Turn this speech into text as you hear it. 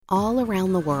All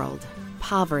around the world,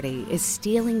 poverty is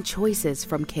stealing choices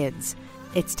from kids.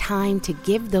 It's time to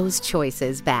give those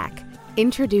choices back.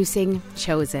 Introducing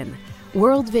Chosen,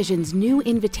 World Vision's new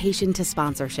invitation to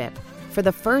sponsorship. For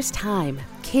the first time,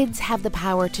 kids have the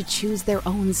power to choose their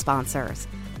own sponsors.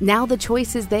 Now the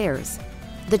choice is theirs.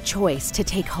 The choice to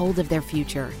take hold of their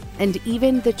future, and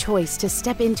even the choice to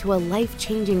step into a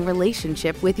life-changing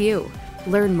relationship with you.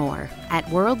 Learn more at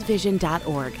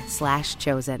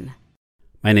worldvision.org/chosen.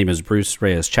 My name is Bruce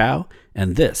Reyes-Chow,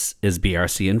 and this is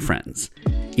BRC and Friends.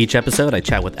 Each episode, I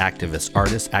chat with activists,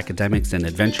 artists, academics, and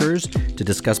adventurers to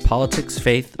discuss politics,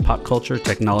 faith, pop culture,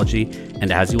 technology,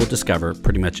 and as you will discover,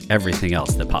 pretty much everything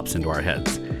else that pops into our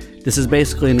heads. This is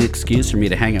basically an excuse for me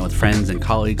to hang out with friends and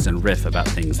colleagues and riff about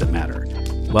things that matter.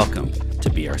 Welcome to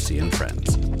BRC and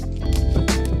Friends.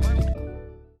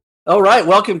 All right,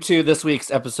 welcome to this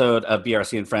week's episode of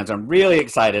BRC and Friends. I'm really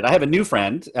excited. I have a new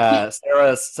friend,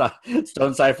 Sarah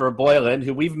Stonecipher Boylan,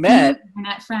 who we've met.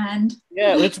 Internet friend.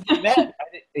 Yeah, which we met,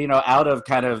 out of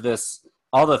kind of this,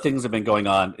 all the things have been going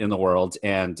on in the world,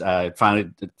 and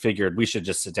finally figured we should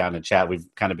just sit down and chat. We've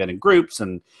kind of been in groups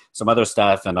and some other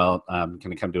stuff, and I'll kind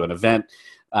of come to an event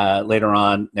later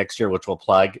on next year, which we'll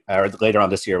plug, or later on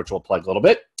this year, which we'll plug a little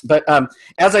bit. But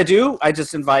as I do, I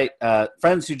just invite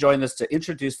friends who join us to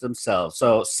introduce themselves.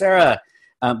 So Sarah,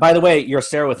 by the way, you're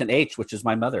Sarah with an H, which is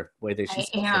my mother. The way I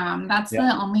am. That's the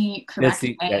only correct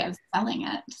way of spelling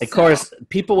it. Of course,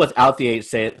 people without the H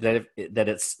say that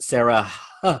it's Sarah.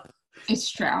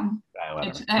 It's true.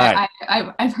 Right.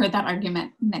 I've heard that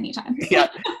argument many times. Yeah.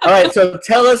 All right. So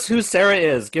tell us who Sarah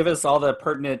is. Give us all the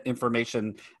pertinent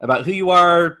information about who you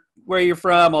are, where you're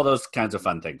from, all those kinds of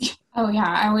fun things. Oh, yeah.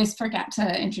 I always forget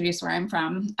to introduce where I'm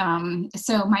from.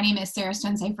 So my name is Sarah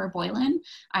Stonecipher Boylan.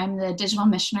 I'm the digital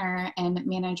missioner and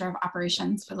manager of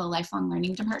operations for the Lifelong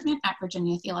Learning Department at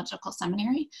Virginia Theological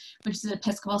Seminary, which is an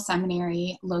Episcopal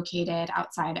seminary located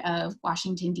outside of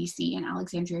Washington, D.C. in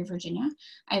Alexandria, Virginia.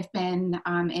 I've been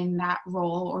in that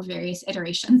role, or various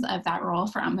iterations of that role,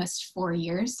 for almost 4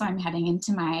 years. So I'm heading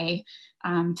into my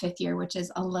fifth year, which is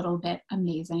a little bit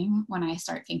amazing when I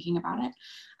start thinking about it.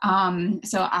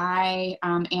 So I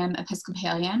am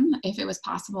Episcopalian. If it was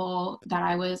possible that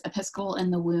I was Episcopal in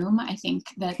the womb, I think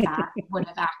that would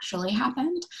have actually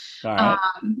happened. All right.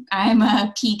 I'm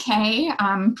a PK,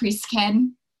 priest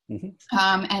kid.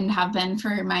 Mm-hmm. And have been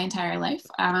for my entire life.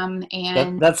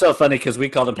 And that's so funny because we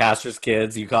call them pastors'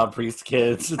 kids, you call them priest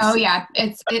kids. Oh yeah,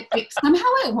 it somehow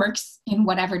it works in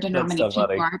whatever denomination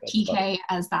you are. PK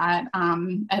as that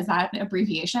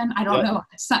abbreviation. I don't know.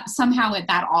 Somehow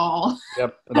that all.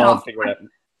 Yep, it all figured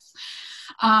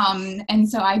out. And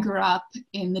so I grew up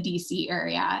in the DC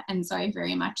area, and so I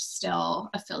very much still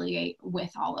affiliate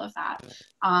with all of that.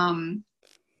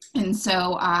 And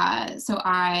so I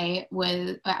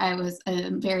was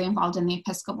very involved in the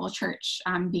Episcopal Church,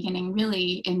 beginning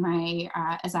really in my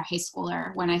as a high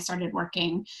schooler, when I started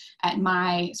working at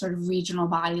my sort of regional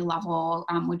body level,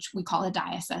 which we call a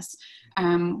diocese,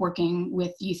 working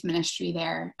with youth ministry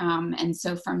there. And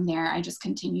so from there, I just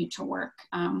continued to work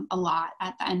a lot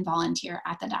and volunteer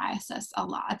at the diocese a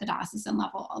lot, at the diocesan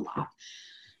level a lot.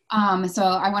 So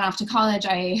I went off to college.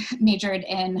 I majored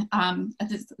in,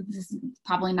 this is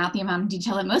probably not the amount of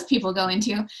detail that most people go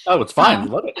into. Oh, it's fine.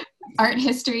 Love it. Art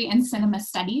history and cinema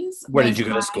studies. Where did you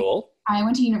go to school? I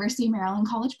went to University of Maryland,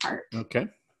 College Park. Okay.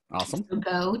 Awesome. So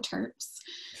go Terps.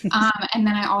 And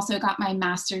then I also got my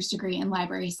master's degree in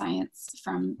library science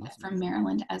from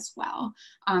Maryland as well.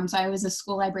 So I was a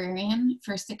school librarian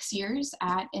for 6 years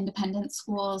at independent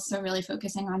schools, so really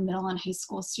focusing on middle and high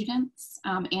school students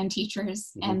and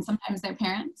teachers, mm-hmm. and sometimes their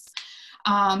parents.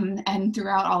 And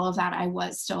throughout all of that, I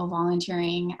was still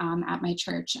volunteering at my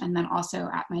church, and then also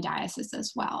at my diocese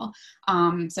as well.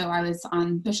 So I was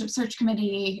on Bishop Search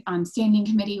Committee, on Standing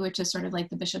Committee, which is sort of like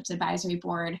the Bishop's Advisory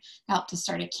Board. I helped to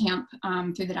start a camp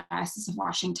through the Diocese of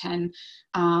Washington.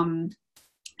 Other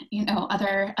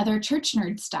church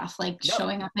nerd stuff, like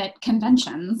showing up at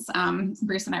conventions.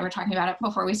 Bruce and I were talking about it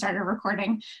before we started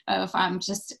recording, of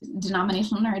just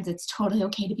denominational nerds. It's totally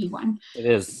okay to be one. It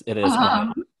is.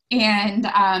 And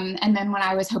then when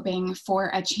I was hoping for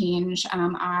a change,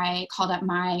 I called up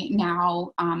my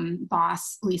now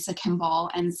boss, Lisa Kimball,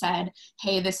 and said,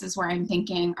 hey, this is where I'm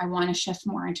thinking I want to shift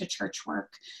more into church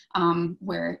work,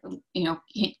 where,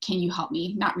 can you help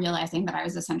me? Not realizing that I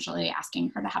was essentially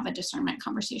asking her to have a discernment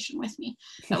conversation with me.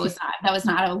 That was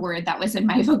not a word that was in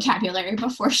my vocabulary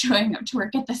before showing up to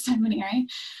work at the seminary.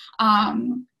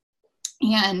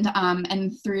 And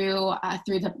through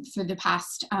the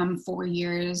past 4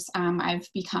 years, I've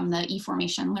become the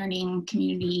eFormation Learning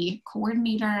Community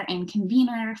Coordinator and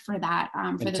Convener for that.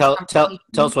 Tell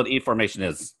us what eFormation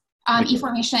is.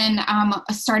 eFormation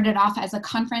started off as a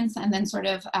conference and then sort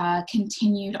of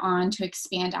continued on to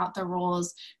expand out the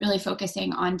roles, really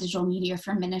focusing on digital media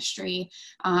for ministry.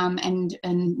 And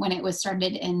when it was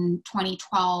started in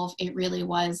 2012, it really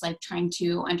was like trying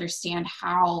to understand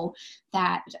how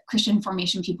that Christian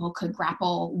formation people could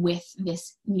grapple with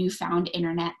this newfound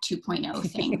internet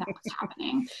 2.0 thing that was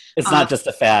happening. It's not just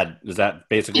a fad. Is that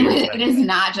basically it is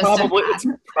not just a fad. It's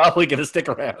probably going to stick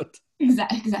around.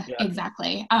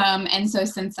 Exactly. And so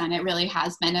since then, it really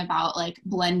has been about like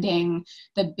blending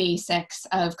the basics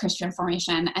of Christian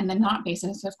formation and the not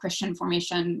basics of Christian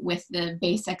formation with the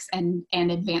basics and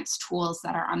advanced tools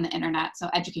that are on the internet. So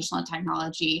educational and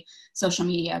technology, social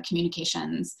media,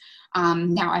 communications.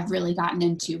 Now I've really gotten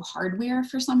into hardware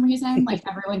for some reason. Like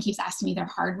everyone keeps asking me their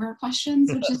hardware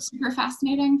questions, which is super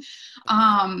fascinating.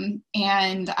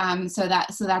 So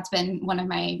that's been one of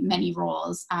my many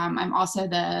roles. I'm also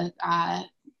the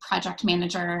project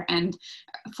manager and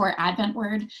for Advent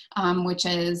Word, which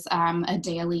is a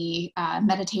daily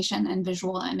meditation and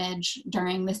visual image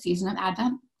during the season of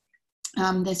Advent.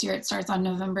 This year it starts on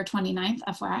November 29th,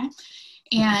 FYI.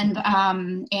 And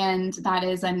that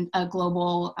is a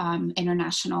global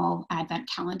international Advent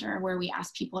calendar where we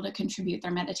ask people to contribute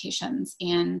their meditations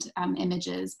and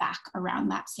images back around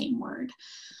that same word.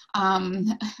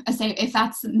 I say if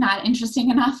that's not interesting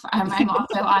enough, I'm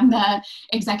also on the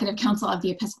executive council of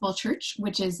the Episcopal Church,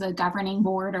 which is the governing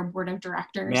board or board of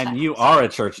directors. Man, you are a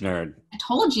church nerd. I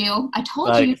told you.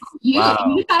 Wow.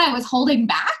 You thought I was holding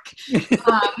back.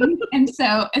 And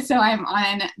so I'm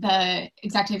on the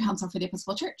executive council for the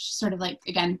Episcopal Church, sort of like,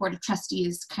 again, board of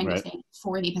trustees kind of thing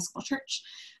for the Episcopal Church.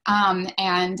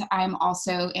 And I'm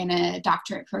also in a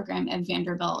doctorate program at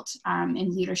Vanderbilt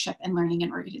in leadership and learning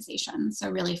and organization. So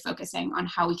really focusing on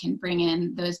how we can bring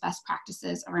in those best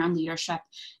practices around leadership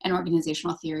and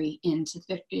organizational theory into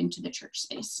the church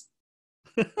space.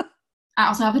 I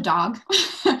also have a dog,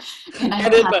 and I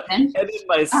have a husband.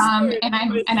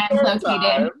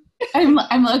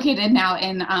 I'm located now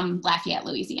in Lafayette,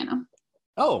 Louisiana.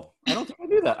 Oh, I don't think I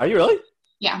knew that. Are you really?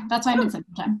 Yeah, that's why I'm in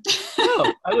Central Time.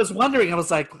 Oh, I was wondering. I was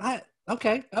like, what?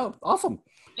 Okay. Oh, awesome.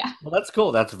 Yeah. Well, that's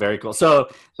cool. That's very cool. So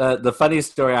the funny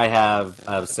story I have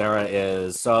of Sarah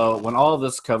is, so when all of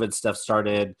this COVID stuff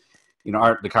started, you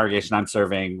know, the congregation I'm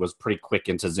serving was pretty quick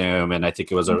into Zoom, and I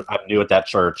think it was I'm new at that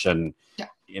church, and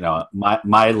you know,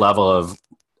 my level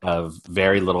of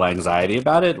very little anxiety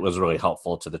about it was really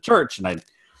helpful to the church, and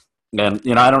you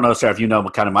know, I don't know, Sarah, if you know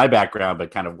kind of my background,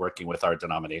 but kind of working with our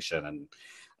denomination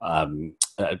and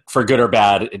for good or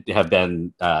bad, have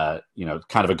been, you know,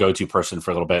 kind of a go-to person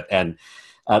for a little bit. And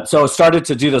so I started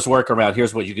to do this work around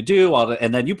here's what you could do.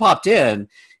 And then you popped in.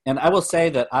 And I will say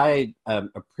that I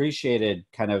appreciated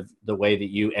kind of the way that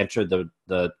you entered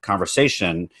the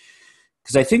conversation,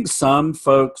 because I think some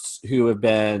folks who have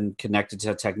been connected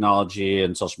to technology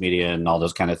and social media and all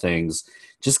those kind of things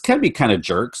just can be kind of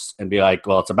jerks and be like,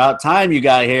 well, it's about time you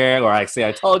got here, or I say,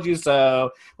 I told you so,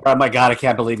 or oh my God, I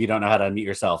can't believe you don't know how to unmute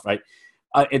yourself, right?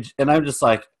 And I'm just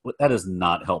like, that is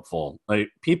not helpful. Like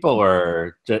people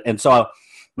are, and so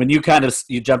when you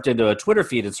jumped into a Twitter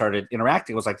feed and started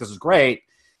interacting, I was like, this is great.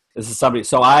 This is somebody.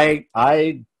 So I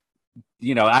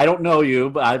you know, I don't know you,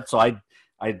 but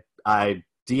I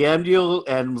DM'd you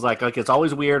and was like, it's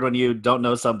always weird when you don't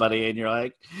know somebody and you're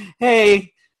like,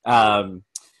 hey, and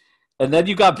then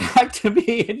you got back to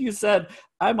me and you said,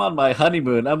 I'm on my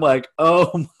honeymoon. I'm like,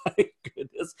 oh my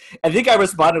goodness. I think I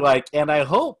responded like, and I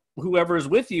hope whoever is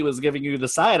with you is giving you the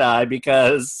side eye,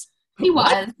 because he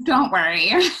was, don't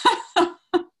worry. I'm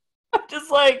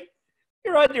just like,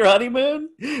 you're on your honeymoon?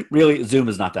 Really, Zoom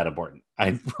is not that important.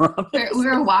 I promise. We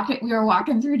were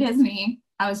walking through Disney.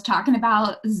 I was talking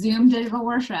about Zoom digital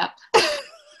worship.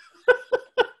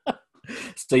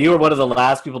 So you were one of the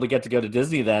last people to get to go to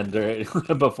Disney then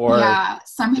before. Yeah,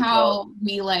 somehow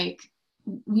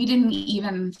we didn't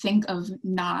even think of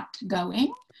not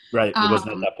going. Right, it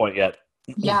wasn't at that point yet.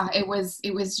 Yeah, it was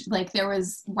like there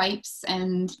was wipes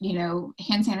and, you know,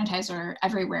 hand sanitizer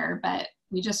everywhere, but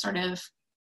we just sort of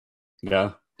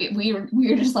we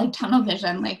were just like tunnel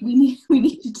vision, like we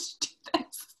needed to do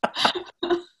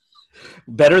this.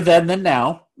 Better then than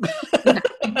now.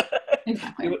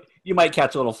 Exactly. You might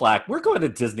catch a little flack. We're going to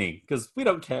Disney because we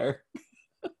don't care.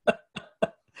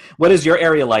 What is your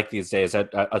area like these days?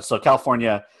 So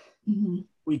California,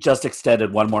 we just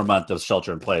extended one more month of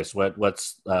shelter in place.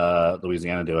 What's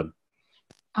Louisiana doing?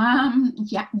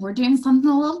 Yeah, we're doing something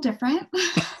a little different.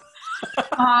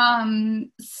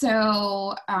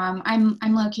 So I'm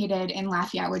located in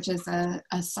Lafayette, which is a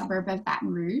suburb of Baton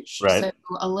Rouge. Right. So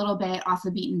a little bit off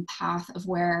the beaten path of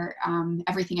where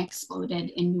everything exploded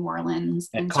in New Orleans.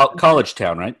 And college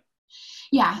town, right?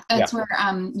 Yeah, that's where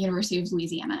University of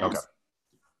Louisiana is. Okay.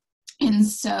 And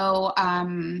so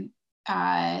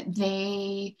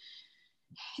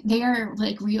they are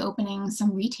like reopening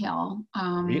some retail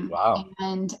Wow.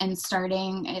 and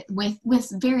starting with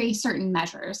very certain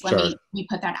measures. Let me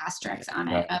put that asterisk on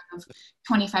it of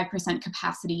 25%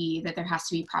 capacity, that there has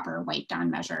to be proper wipe down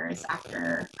measures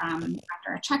after a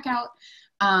checkout.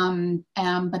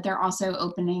 But they're also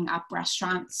opening up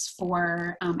restaurants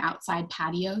for outside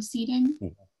patio seating.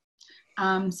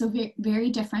 So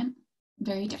very different.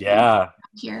 Very different. Yeah.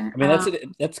 Here. I mean,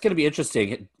 that's going to be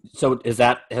interesting. So has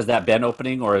that been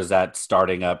opening, or is that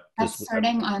starting up? That's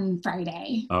starting on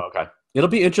Friday. Oh, okay. It'll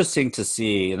be interesting to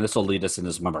see, and this will lead us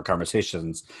into some of our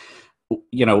conversations,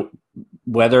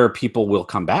 whether people will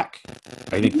come back.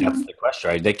 I think that's the question,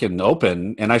 right? They can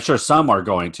open, and I'm sure some are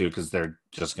going to, because they're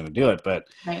just going to do it. But,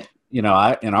 in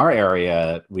our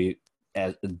area,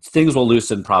 things will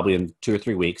loosen probably in 2 or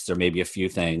 3 weeks. There may be a few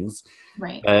things.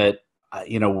 Right. But,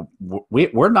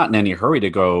 we're not in any hurry to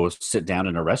go sit down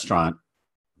in a restaurant.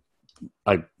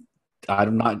 I'm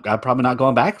probably not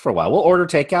going back for a while. We'll order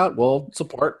takeout, we'll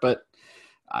support, but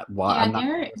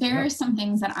there are some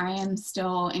things that I am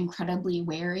still incredibly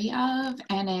wary of,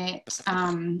 and I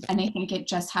think it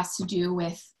just has to do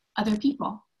with other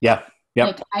people. Yeah. Yep.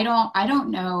 Like I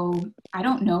don't know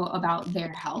about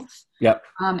their health. Yep.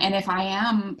 And if I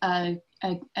am an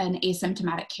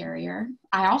asymptomatic carrier,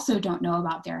 I also don't know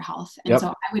about their health, and so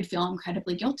I would feel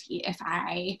incredibly guilty if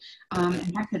I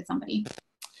infected somebody.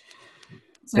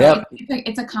 So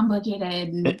it's a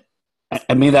complicated.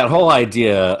 I mean, that whole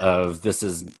idea of this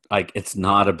is like, it's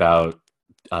not about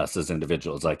us as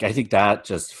individuals. Like, I think that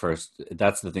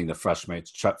that's the thing that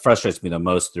frustrates me the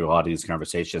most through a lot of these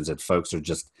conversations, that folks are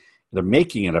they're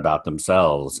making it about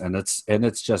themselves, and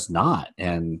it's just not.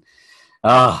 And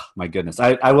oh my goodness,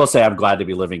 I will say I'm glad to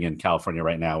be living in California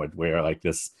right now, where like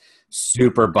this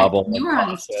super bubble. You were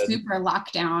on super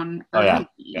lockdown. Oh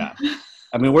yeah.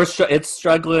 I mean, it's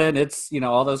struggling. It's,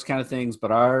 all those kind of things,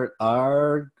 but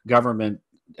our government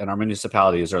and our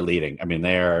municipalities are leading. I mean,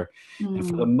 and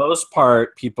for the most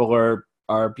part, people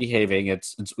are behaving.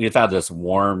 We've had this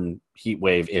warm heat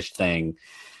wave-ish thing.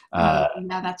 Yeah,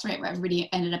 that's right. Where everybody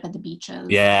ended up at the beaches.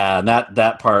 Yeah. And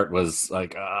that part was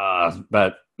like,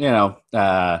 but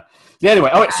anyway.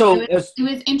 All right. So it was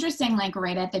interesting, like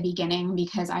right at the beginning,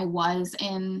 because I was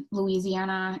in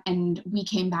Louisiana and we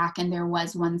came back, and there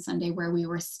was one Sunday where we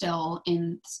were still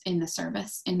in the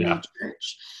service in the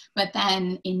church. But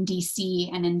then in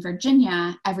DC and in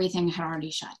Virginia, everything had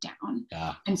already shut down.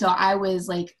 Yeah. And so I was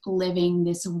like living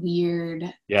this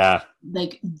weird,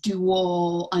 like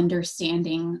dual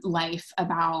understanding life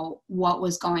about what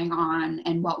was going on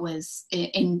and what was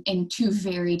in two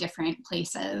very different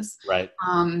places. Right.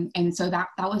 And so that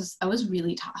was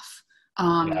really tough.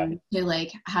 To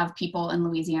like have people in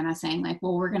Louisiana saying like,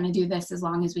 well, we're going to do this as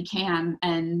long as we can.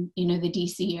 And, the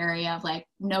DC area of like,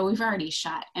 no, we've already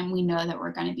shut, and we know that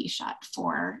we're going to be shut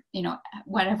for,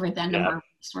 whatever the number of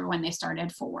weeks were when they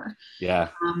started for. Yeah.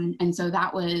 And so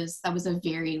that was a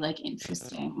very like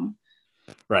interesting.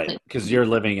 Right. Because you're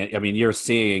living it. I mean, you're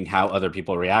seeing how other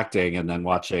people are reacting, and then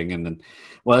watching, and then,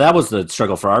 well, that was the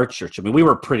struggle for our church. I mean, we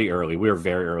were pretty early. We were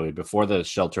very early before the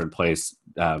shelter in place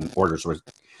orders were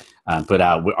put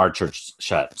out. Our church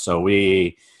shut. So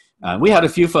we had a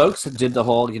few folks that did the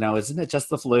whole, isn't it just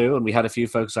the flu? And we had a few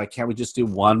folks like, can't we just do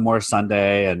one more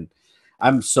Sunday? And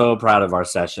I'm so proud of our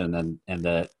session, and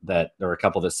that there were a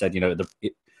couple that said,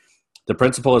 the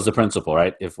principle is the principle,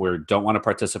 right? If we don't want to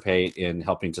participate in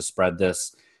helping to spread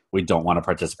this, we don't want to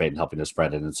participate in helping to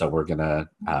spread it. And so we're going to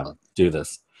do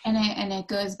this. And it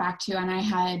goes back to,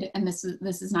 and this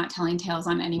is not telling tales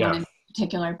on anyone in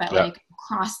particular, but like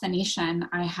across the nation,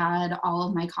 I had all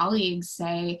of my colleagues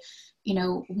say,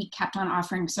 we kept on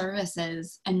offering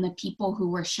services, and the people who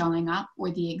were showing up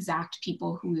were the exact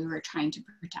people who we were trying to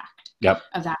protect. Yep.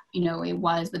 Of that, it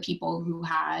was the people who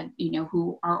had,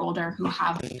 who are older, who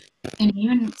have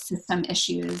immune system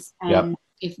issues, and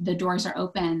if the doors are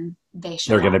open,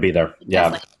 they're going to be there. Yeah.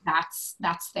 Like, that's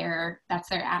their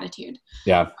attitude.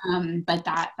 Yeah. But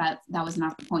that was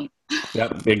not the point.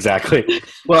 Yep, exactly.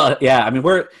 Well, yeah, I mean,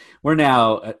 we're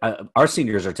now, our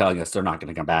seniors are telling us they're not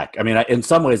going to come back. I mean, in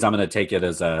some ways, I'm going to take it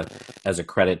as a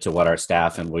credit to what our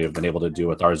staff and we have been able to do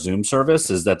with our Zoom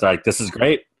service, is that like, this is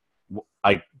great.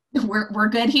 We're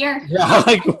good here. Yeah,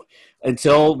 like,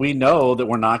 until we know that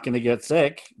we're not going to get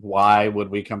sick, why would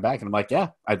we come back? And I'm like,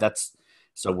 what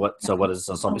is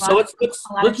this? A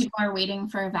lot of people are waiting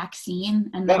for a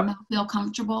vaccine, and then they'll feel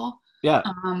comfortable. Yeah.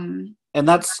 And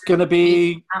that's going to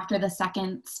be after the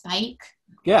second spike.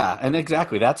 Yeah, and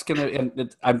exactly. That's gonna.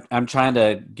 And I'm trying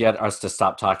to get us to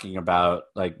stop talking about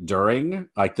like during,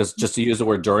 like this, just to use the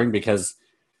word during, because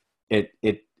it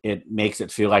makes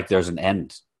it feel like there's an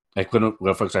end. Like when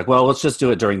folks are like, well, let's just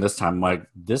do it during this time. I'm like,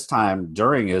 this time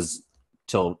during is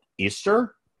till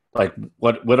Easter. Like,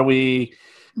 what are we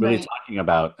really Right. talking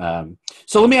about?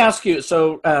 So let me ask you.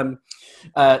 So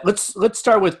let's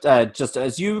start with just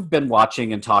as you've been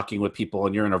watching and talking with people,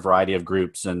 and you're in a variety of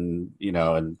groups, and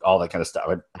and all that kind of stuff.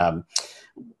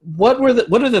 What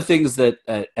are the things that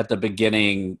at the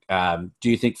beginning do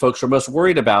you think folks were most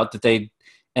worried about that they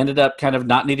ended up kind of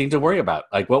not needing to worry about?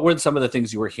 Like, what were some of the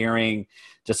things you were hearing,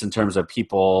 just in terms of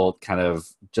people kind of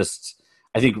just,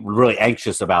 I think, really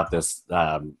anxious about this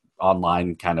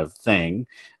online kind of thing,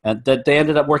 and that they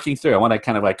ended up working through? I want to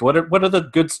kind of like, what are the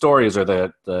good stories, or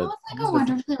Well, it's like a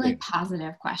wonderfully like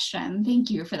positive question. Thank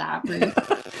you for that, Bruce.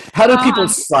 how do people Um,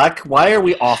 suck? Why are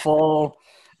we awful?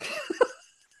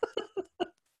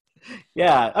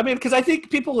 Yeah, I mean, because I think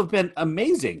people have been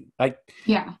amazing. Like,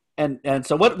 yeah. and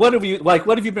so what have you like?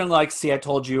 What have you been like? See, I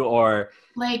told you, or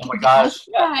Like oh my I think gosh,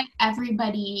 yeah, that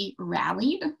everybody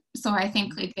rallied. So I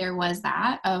think like there was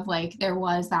that of like there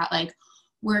was that like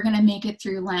we're gonna make it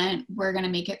through Lent. We're gonna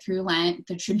make it through Lent.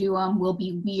 The Triduum will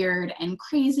be weird and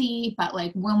crazy, but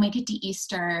like we'll make it to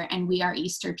Easter, and we are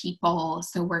Easter people.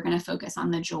 So we're gonna focus on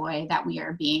the joy that we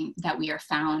are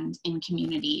found in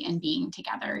community and being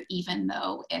together, even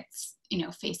though it's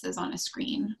faces on a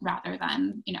screen rather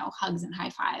than hugs and high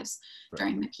fives right.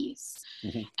 during the piece.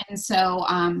 Mm-hmm. And so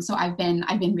I've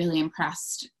been really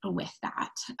impressed with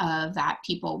that, of that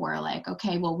people were like,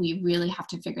 okay, well, we really have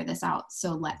to figure this out,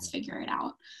 so let's figure it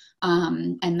out.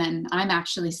 And then I'm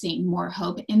actually seeing more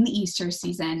hope in the Easter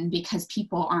season, because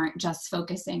people aren't just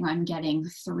focusing on getting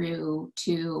through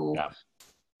to Yeah.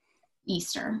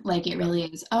 Easter. Like it really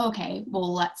is, oh, okay,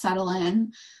 well, let's settle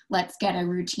in, let's get a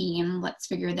routine, let's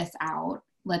figure this out,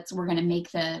 we're going to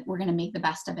make the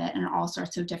best of it in all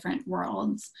sorts of different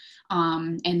worlds,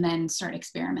 and then start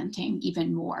experimenting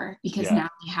even more, because Yeah. now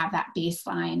we have that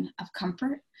baseline of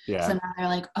comfort. Yeah. So now they're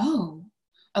like, oh,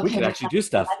 We okay, could well, actually do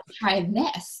stuff. let's try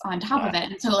this on top of Yeah.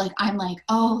 it. And so like I'm like,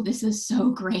 oh, this is so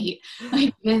great.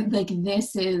 Like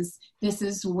this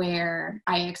is where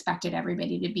I expected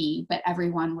everybody to be, but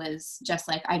everyone was just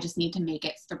like, I just need to make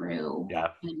it through. Yeah.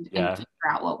 And Yeah. figure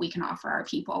out what we can offer our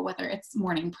people, whether it's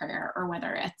morning prayer or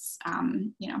whether it's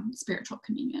spiritual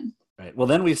communion. Right. Well,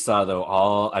 then we saw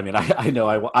though I mean, I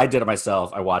know I did it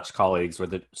myself. I watched colleagues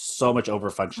with so much over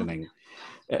functioning.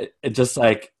 It just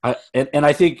like, and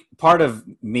I think part of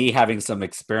me having some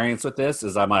experience with this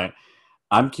is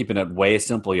I'm keeping it way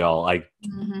simple, y'all. Like,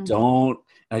 Mm-hmm. don't,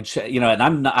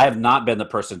 and I have not been the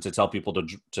person to tell people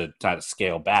to try to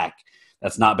scale back.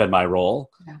 That's not been my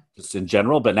role, just in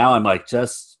general. But now I'm like,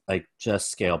 just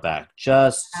scale back,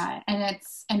 and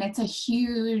it's a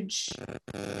huge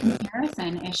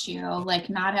comparison issue. Like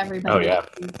not Oh everybody yeah.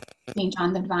 St.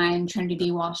 John the Divine,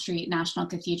 Trinity Wall Street National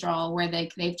Cathedral, where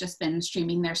they've just been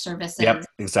streaming their services Yep.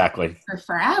 Exactly. for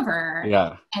forever.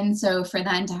 Yeah. And so for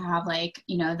them to have like,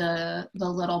 the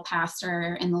little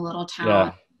pastor in the little town,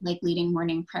 Yeah. like leading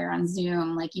morning prayer on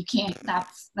Zoom, like you can't,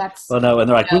 that's, Well, no, and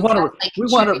they're like, we want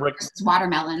to versus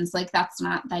watermelons. Like that's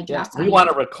not like, yeah, that's we not want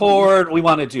to record. We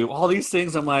want to do all these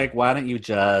things. I'm like, why don't you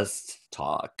just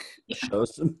talk? Yeah. Show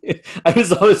some. I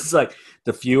was always like,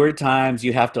 the fewer times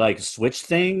you have to like switch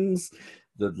things,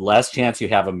 the less chance you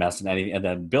have a mess and anything, and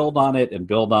then build on it and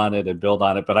build on it and build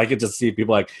on it. But I could just see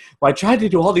people like, well, I tried to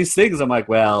do all these things. I'm like,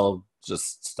 well,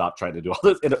 just stop trying to do all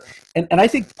this. And I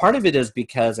think part of it is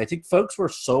because I think folks were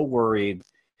so worried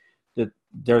that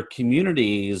their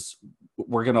communities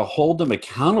were going to hold them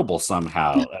accountable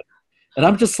somehow. And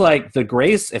I'm just like, the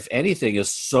grace, if anything,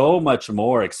 is so much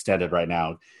more extended right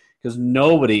now, because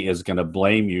nobody is going to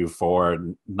blame you for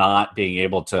not being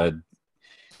able to,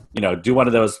 do one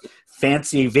of those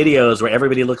fancy videos where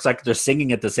everybody looks like they're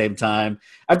singing at the same time.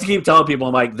 I have to keep telling people,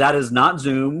 I'm like, that is not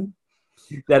Zoom.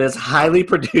 That is highly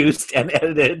produced and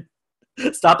edited.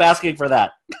 Stop asking for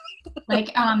that.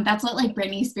 Like that's what like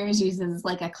Britney Spears uses,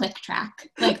 like a click track.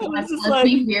 Like let's like,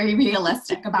 be very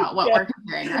realistic about what we're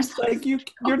comparing ourselves. Like you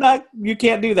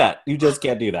can't do that. You just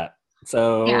can't do that.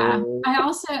 So yeah, I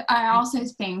also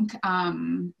think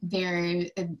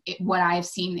what I've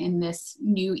seen in this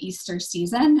new Easter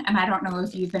season, and I don't know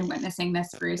if you've been witnessing this,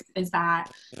 Bruce, is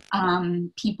that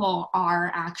people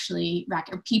are actually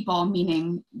people,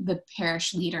 meaning the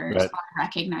parish leaders, right, are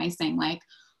recognizing like,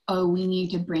 oh, we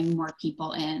need to bring more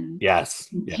people in. Yes.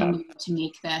 Continue to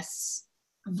make this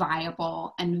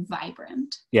viable and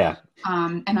vibrant. Yeah.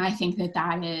 And I think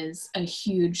that is a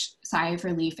huge sigh of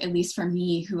relief, at least for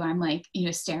me, who I'm like,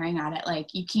 staring at it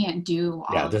like, you can't do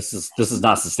all of this is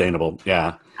not sustainable.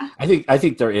 Yeah. I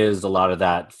think there is a lot of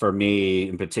that for me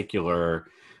in particular.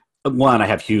 One, I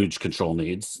have huge control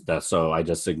needs, so I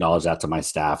just acknowledge that to my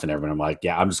staff and everyone. I'm like,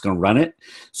 yeah, I'm just going to run it.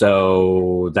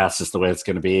 So that's just the way it's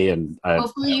going to be. And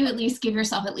hopefully, you at least give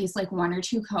yourself at least like one or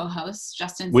two co-hosts,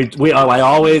 just in. I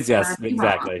always, yes,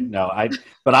 exactly. No,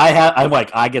 I'm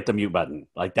like, I get the mute button.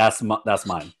 Like that's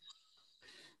mine.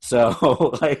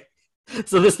 So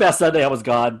so this past Sunday I was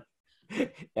gone,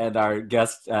 and our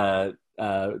guest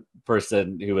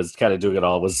person who was kind of doing it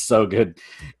all was so good,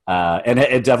 and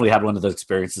it definitely had one of those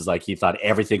experiences like he thought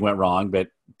everything went wrong, but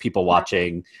people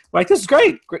watching were like, this is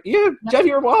great. Yeah, Jen,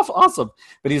 you're awesome.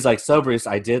 But he's like, so Bruce,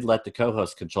 I did let the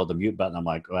co-host control the mute button. I'm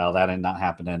like, well, that ain't not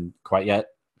happening quite yet.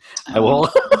 I will.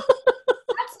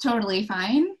 That's totally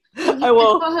fine. I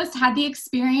will. The co-host had the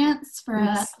experience for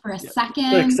a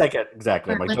second. For a second,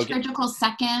 exactly. For a liturgical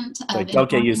second. Like, don't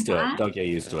get used to it. Don't get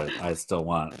used to it. I still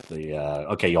want the.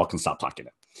 Okay, y'all can stop talking.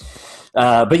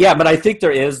 But I think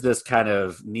there is this kind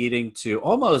of needing to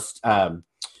almost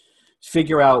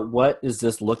figure out what does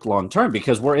this look long term,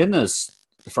 because we're in this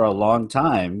for a long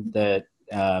time. That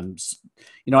and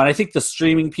I think the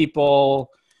streaming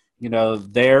people,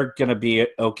 they're going to be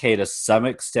okay to some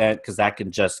extent because that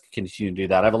can just continue to do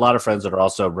that. I have a lot of friends that are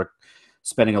also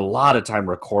spending a lot of time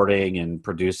recording and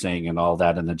producing and all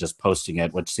that, and then just posting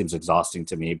it, which seems exhausting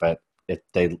to me. But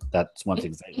that's one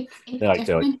thing they like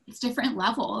doing. It's different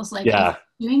levels. Like if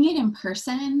doing it in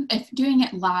person, if doing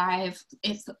it live,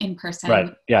 it's in person.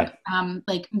 Right. Yeah.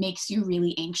 Like makes you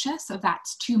really anxious. So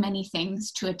that's too many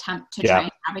things to attempt to try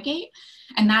and navigate.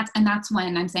 And that's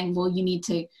when I'm saying, well, you need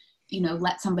to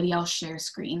let somebody else share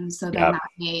screen. So then that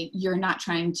way you're not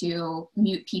trying to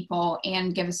mute people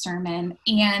and give a sermon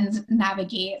and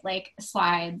navigate like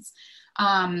slides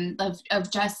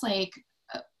of just like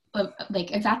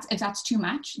if that's too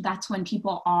much, that's when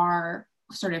people are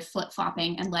sort of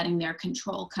flip-flopping and letting their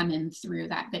control come in through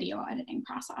that video editing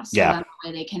process. So that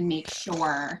way they can make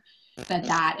sure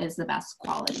that is the best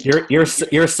quality.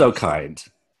 You're so kind.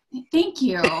 Thank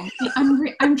you.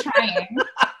 I'm trying.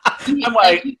 I'm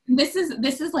like, this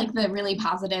is like the really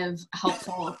positive,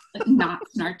 helpful, not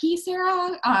snarky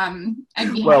Sarah.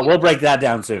 We'll break that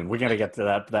down soon. We're gonna get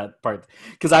to that part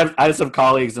because I have some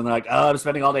colleagues and they're like, oh, I'm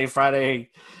spending all day Friday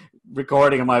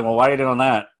recording. I'm like, well, why are you doing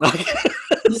that?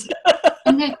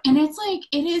 and it's like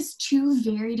it is two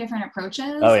very different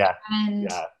approaches. Oh yeah,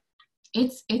 and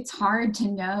it's hard to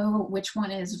know which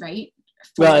one is right.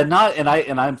 Well,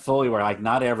 I'm fully aware. Like,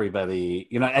 not everybody.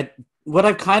 What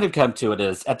I've kind of come to it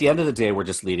is at the end of the day, we're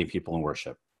just leading people in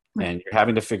worship, and you're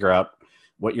having to figure out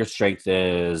what your strength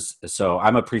is. So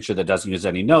I'm a preacher that doesn't use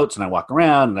any notes, and I walk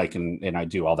around and I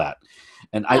do all that.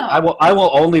 And I will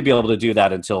only be able to do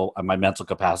that until my mental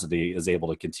capacity is able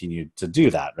to continue to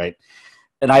do that, right?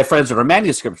 And I have friends that are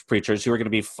manuscript preachers who are going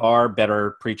to be far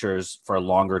better preachers for a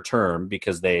longer term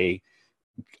because they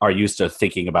are used to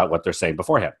thinking about what they're saying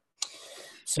beforehand.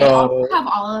 So they also have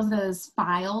all of those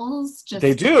files.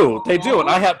 They do, and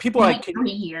I have people like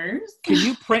 3 years. Can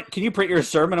you print your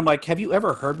sermon? I'm like, have you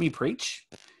ever heard me preach?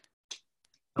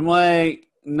 I'm like,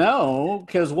 no,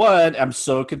 because one, I'm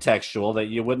so contextual that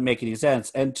you wouldn't make any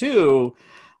sense, and two,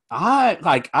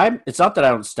 it's not that I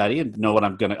don't study and know what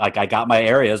I'm gonna like. I got my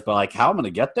areas, but like how I'm gonna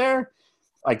get there,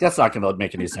 like that's not gonna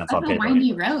make any sense on paper. That's a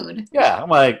windy road. Yeah, I'm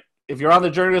like, if you're on the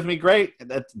journey with me, great.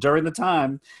 That's during the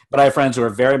time. But I have friends who are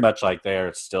very much like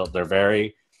they're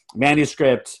very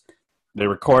manuscript. They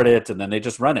record it and then they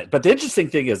just run it. But the interesting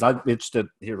thing is, I'm interested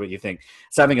to hear what you think.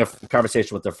 So having a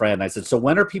conversation with a friend, I said, so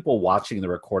when are people watching the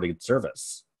recorded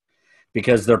service?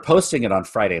 Because they're posting it on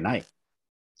Friday night.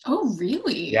 Oh,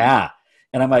 really? Yeah.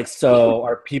 And I'm like, so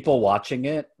are people watching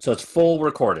it? So it's full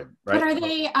recorded, right?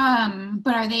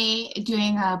 But are they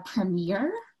doing a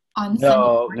premiere on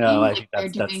No, Sunday no, morning? I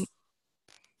think that's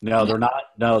no, they're not.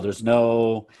 No, there's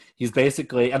no, he's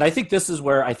basically, and I think this is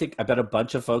where I bet a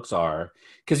bunch of folks are,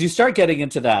 because you start getting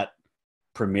into that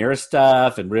premiere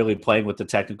stuff and really playing with the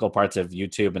technical parts of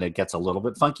YouTube and it gets a little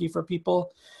bit funky for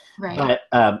people. Right.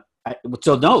 But,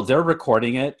 so no, they're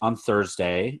recording it on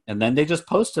Thursday and then they just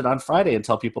post it on Friday and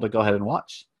tell people to go ahead and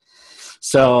watch.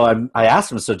 So I asked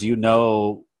them, so do you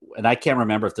know, and I can't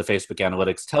remember if the Facebook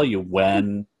analytics tell you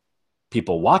when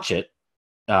people watch it.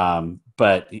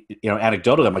 But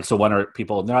anecdotally, I'm like, so when are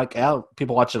people? And they're like, oh,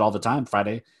 people watch it all the time,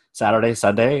 Friday, Saturday,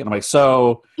 Sunday. And I'm like,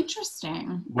 so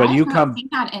interesting. When you come, seen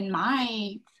that in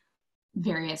my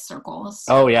various circles.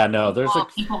 Oh yeah, no,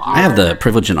 I have the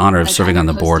privilege and honor of serving on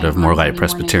the board of More Light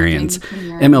Presbyterians.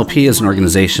 MLP is an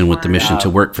organization with the mission to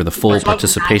work for the full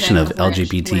participation of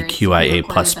LGBTQIA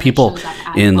plus people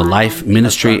in the life,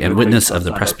 ministry, and witness of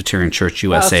the Presbyterian Church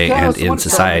USA and in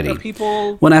society.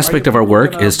 One aspect of our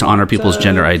work is to honor people's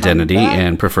gender identity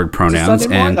and preferred pronouns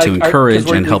and to encourage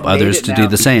and help others to do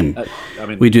the same.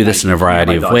 We do this in a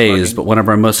variety of ways, but one of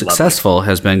our most successful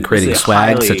has been creating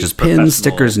swag such as pins,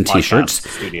 stickers, and t-shirts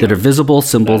that are visible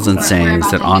symbols and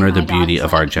sayings that honor the beauty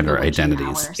of our gender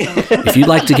identities. If you'd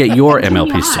like to get your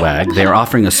MLP swag, they are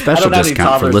offering a special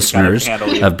discount for listeners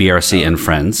of BRC and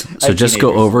Friends. So just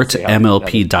go over to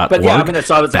mlp.org/shop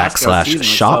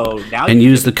and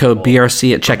use the code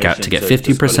BRC at checkout to get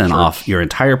 15% off your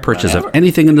entire purchase of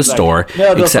anything in the store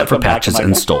except for patches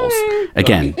and stoles.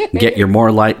 Again, get your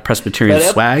More Light Presbyterian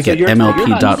swag at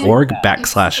mlp.org/shop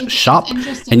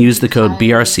and use the code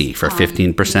BRC for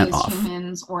 15% off.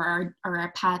 Humans or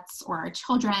our pets or our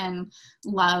children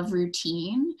love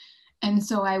routine. And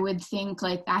so I would think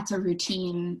like that's a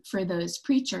routine for those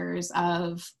preachers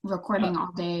of recording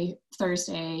all day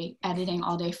Thursday, editing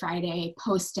all day Friday,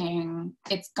 posting,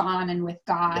 it's gone and with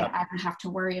God, I don't have to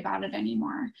worry about it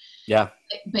anymore. Yeah.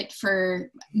 But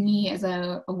for me as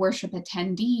a worship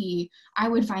attendee, I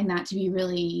would find that to be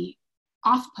really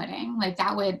off-putting. Like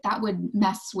that would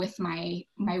mess with my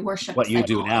worship. What you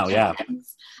do now, yeah.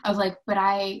 Of like, but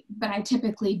I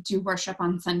typically do worship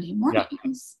on Sunday mornings.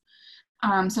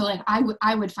 Yeah. So like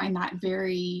I would find that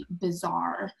very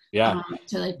bizarre. Yeah.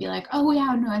 To like be like, oh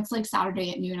yeah, no, it's like Saturday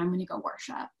at noon, I'm gonna go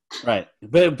worship. Right.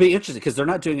 But it'd be interesting because they're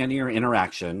not doing any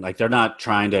interaction. Like they're not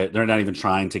even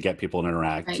trying to get people to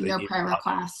interact. Right, no prayer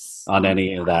requests on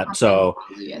any of that. So,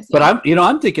 but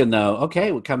I'm thinking though,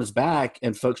 okay, what comes back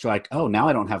and folks are like, oh, now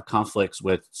I don't have conflicts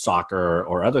with soccer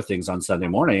or other things on Sunday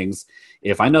mornings.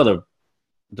 If I know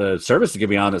the service is going to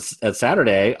be on at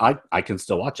Saturday, I can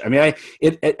still watch. I mean, I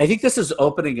think this is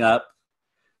opening up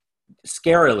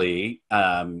scarily,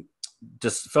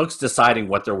 just folks deciding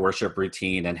what their worship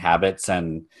routine and habits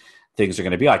and things are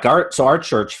going to be like. Our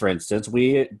church, for instance,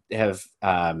 we have,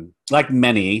 like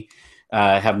many,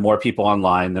 have more people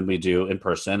online than we do in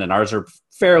person, and ours are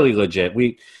fairly legit.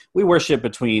 We worship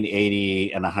between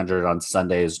 80 and 100 on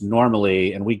Sundays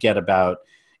normally, and we get about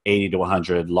 80 to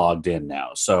 100 logged in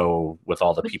now. So with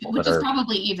all the people which that is are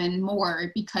probably even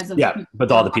more because of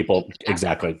with all the people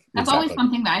exactly. That's always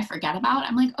something that I forget about.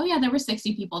 I'm like, oh yeah, there were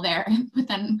 60 people there, but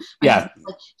then but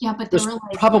there were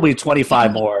like probably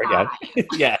 25 more.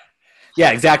 Yeah,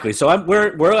 exactly. So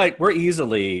we're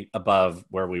easily above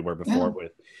where we were before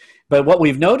with. But what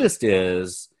we've noticed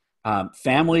is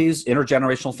families,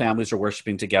 intergenerational families, are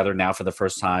worshiping together now for the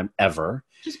first time ever.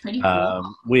 Which is pretty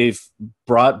cool. We've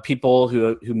brought people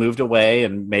who moved away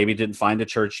and maybe didn't find a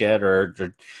church yet, or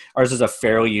ours is a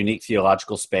fairly unique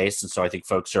theological space, and so I think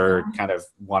folks are kind of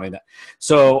wanting that.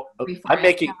 So I'm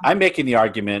making the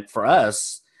argument for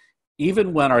us,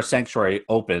 even when our sanctuary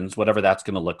opens, whatever that's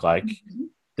going to look like,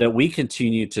 that we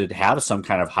continue to have some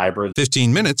kind of hybrid.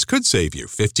 15 minutes could save you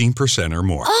 15% or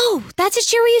more. Oh, that's a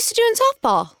cheer we used to do in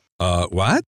softball.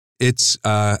 What? It's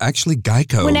actually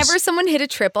Geico. Whenever someone hit a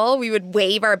triple, we would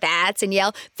wave our bats and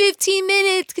yell, 15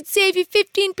 minutes could save you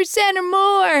 15% or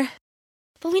more.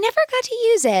 But we never got to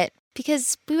use it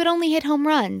because we would only hit home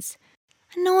runs.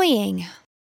 Annoying.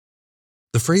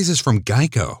 The phrase is from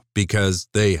Geico because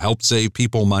they help save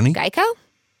people money. Geico?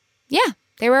 Yeah,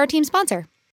 they were our team sponsor.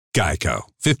 Geico.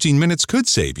 15 minutes could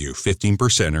save you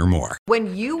 15% or more.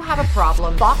 When you have a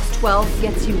problem, Fox 12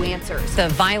 gets you answers. The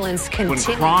violence continues.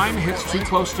 When crime hits too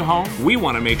close to home, we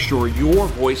want to make sure your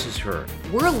voice is heard.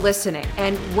 We're listening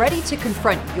and ready to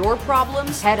confront your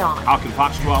problems head on. How can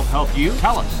Fox 12 help you?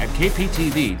 Tell us at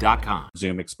kptv.com.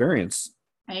 Zoom experience.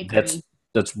 I agree.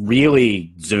 That's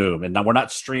really Zoom, and now we're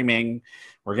not streaming.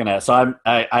 We're gonna. So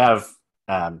I have.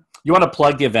 You want to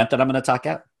plug the event that I'm going to talk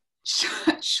at?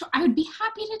 Sure, I would be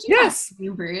happy to do that for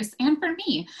you, Bruce, and for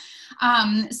me.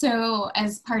 So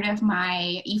as part of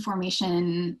my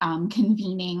eFormation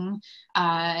convening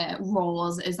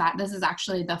roles is that this is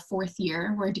actually the 4th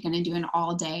year we're going to do an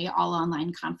all-day,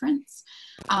 all-online conference.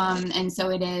 And so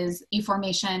it is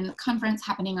eFormation conference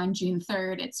happening on June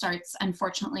 3rd. It starts,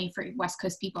 unfortunately, for West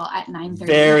Coast people at 9:30.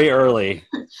 Very early.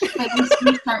 But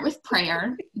we start with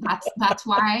prayer. That's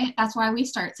why we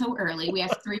start so early. We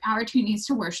have 3 opportunities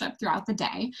to worship worship throughout the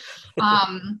day.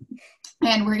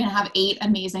 And we're going to have 8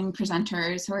 amazing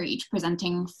presenters who are each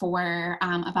presenting for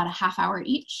about a half hour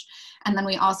each. And then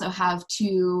we also have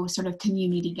 2 sort of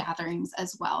community gatherings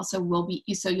as well. So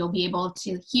you'll be able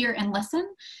to hear and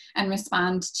listen and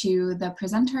respond to the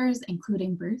presenters,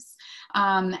 including Bruce,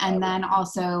 and then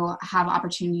also have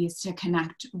opportunities to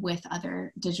connect with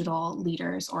other digital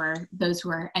leaders or those who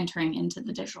are entering into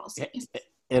the digital space.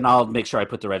 And I'll make sure I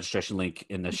put the registration link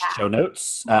in the show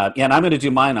notes. And I'm going to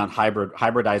do mine on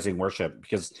hybridizing worship,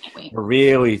 because we're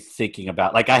really thinking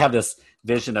about, like, I have this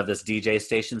vision of this DJ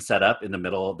station set up in the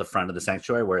middle of the front of the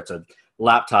sanctuary where it's a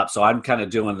laptop. So I'm kind of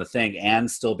doing the thing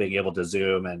and still being able to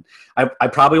Zoom. And I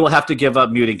probably will have to give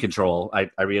up muting control. I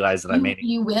realize that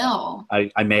you will.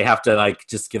 I may have to like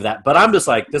just give that, but I'm just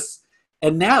like this.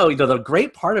 And now, the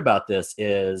great part about this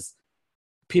is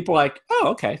people are like,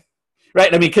 oh, okay.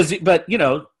 Right. I mean, but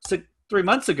 3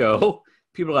 months ago,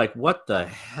 people are like, what the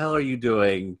hell are you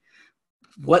doing?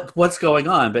 What's going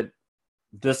on? But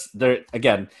there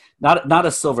again, not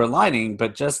a silver lining,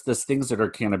 but just this things that are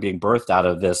kind of being birthed out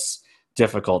of this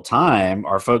difficult time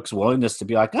are folks' willingness to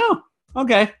be like, oh,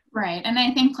 okay. Right. And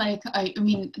I think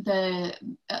the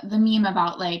meme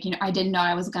about I didn't know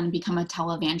I was going to become a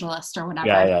televangelist or whatever.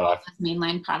 Yeah. This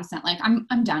mainline Protestant,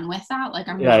 I'm done with that.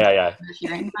 I'm really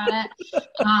hearing about it.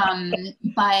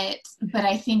 But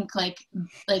I think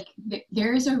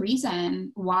there's a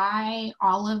reason why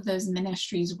all of those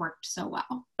ministries worked so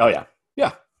well. Oh yeah.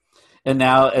 Yeah. And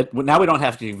now we don't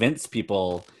have to convince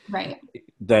people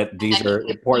that these are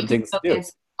important things to do.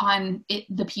 On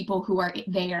the people who are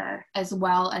there, as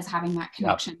well as having that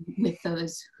connection with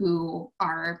those who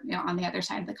are on the other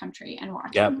side of the country and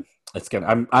watching. Yeah, it's good.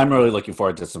 I'm really looking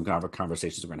forward to some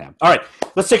conversations we're gonna have. All right,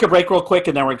 let's take a break real quick,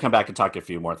 and then we're gonna come back and talk a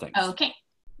few more things. Okay.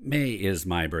 May is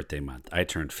my birthday month. I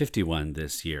turned 51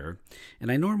 this year,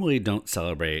 and I normally don't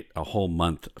celebrate a whole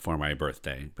month for my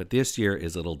birthday, but this year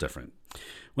is a little different.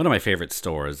 One of my favorite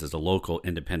stores is a local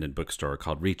independent bookstore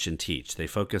called Reach and Teach. They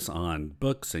focus on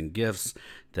books and gifts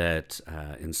that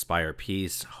inspire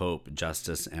peace, hope,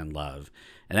 justice, and love.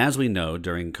 And as we know,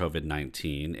 during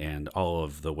COVID-19 and all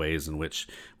of the ways in which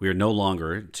we are no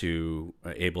longer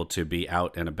able to be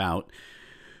out and about,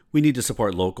 we need to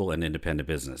support local and independent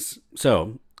business.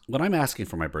 So what I'm asking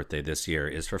for my birthday this year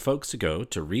is for folks to go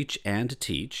to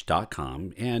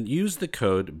reachandteach.com and use the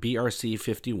code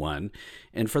BRC51.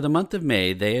 And for the month of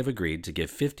May, they have agreed to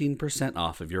give 15%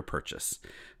 off of your purchase.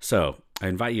 So I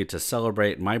invite you to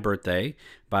celebrate my birthday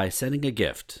by sending a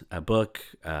gift, a book,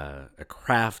 a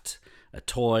craft, a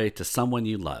toy to someone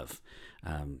you love.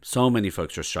 So many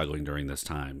folks are struggling during this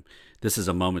time. This is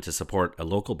a moment to support a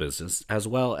local business as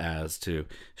well as to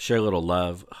share a little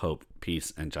love, hope,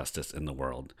 peace, and justice in the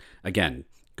world. Again,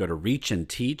 go to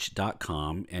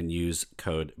reachandteach.com and use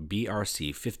code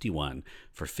BRC51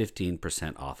 for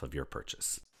 15% off of your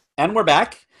purchase. And we're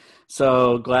back.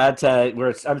 So glad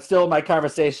I'm still in my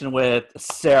conversation with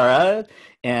Sarah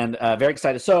and very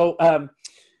excited. So, I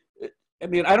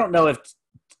don't know if,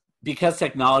 because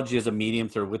technology is a medium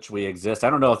through which we exist, I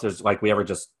don't know if there's we ever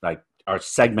just are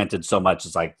segmented so much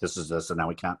as this is this and now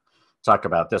we can't talk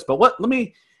about this. But let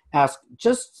me ask,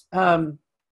 just as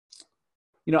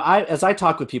I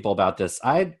talk with people about this,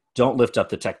 I don't lift up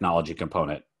the technology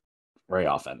component very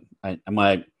often. I'm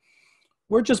like,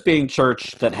 we're just being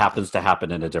church that happens to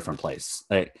happen in a different place,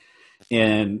 that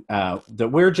we're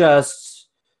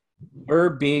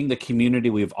being the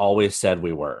community we've always said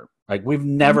we were. We've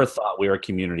never thought we were a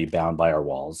community bound by our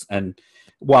walls. And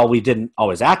while we didn't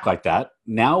always act like that,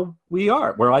 now we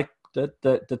are. We're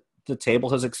the table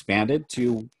has expanded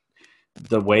to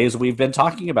the ways we've been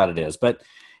talking about it is. But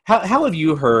how have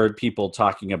you heard people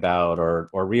talking about or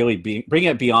really bring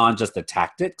it beyond just the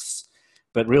tactics,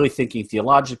 but really thinking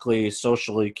theologically,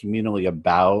 socially, communally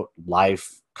about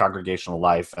life, congregational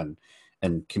life,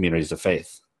 and communities of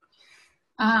faith?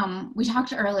 We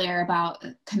talked earlier about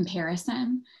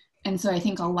comparison. And so I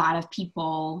think a lot of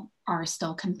people are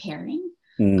still comparing.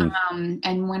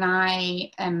 And when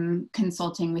I am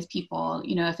consulting with people,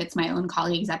 if it's my own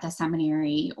colleagues at the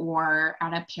seminary or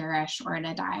at a parish or at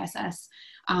a diocese,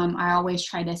 I always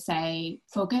try to say,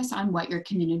 focus on what your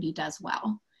community does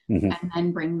well, and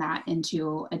then bring that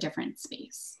into a different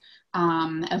space.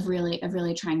 Of really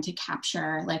trying to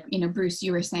capture, Bruce,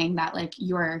 you were saying that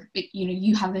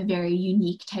you have a very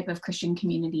unique type of Christian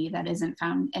community that isn't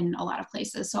found in a lot of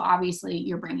places. So obviously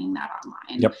you're bringing that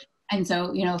online. Yep. And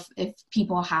so, if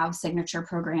people have signature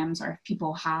programs, or if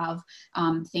people have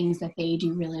things that they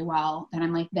do really well, then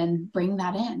I'm like, then bring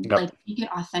that in. Yep. Like, make it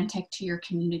authentic to your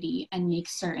community and make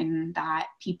certain that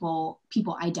people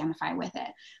identify with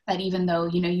it. That even though,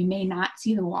 you may not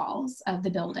see the walls of the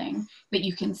building, but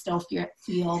you can still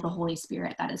feel the Holy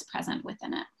Spirit that is present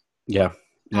within it. Yeah.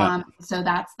 Yeah. So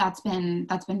that's been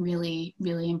really,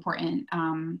 really important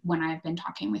when I've been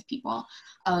talking with people,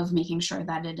 of making sure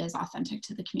that it is authentic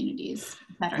to the communities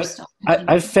that are still.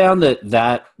 I've found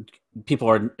that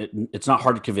people it's not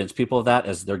hard to convince people of that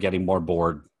as they're getting more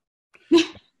bored.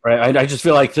 Right. I just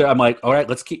feel like I'm like, all right,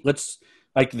 let's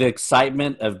like the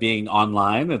excitement of being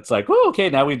online. It's like, oh, okay,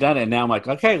 now we've done it. And now I'm like,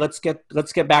 okay, let's get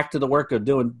back to the work of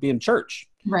being church.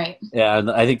 Right. Yeah, and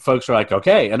I think folks are like,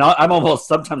 okay, and I'm almost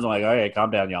sometimes I'm like, all right,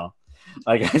 calm down, y'all.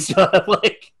 Like, I still have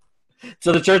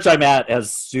so the church I'm at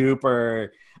has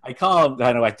super. I call them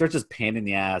kind of like they're just pain in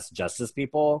the ass justice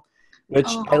people, which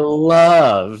I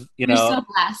love. You're so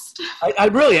blessed. I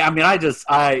really,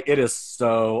 it is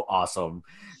so awesome.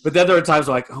 But then there are times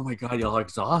like, oh my God, y'all are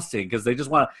exhausting because they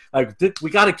just want to, we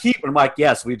got to keep. And I'm like,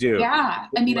 yes, we do. Yeah.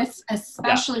 I mean,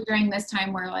 especially during this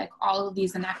time where like all of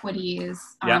these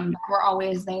inequities that were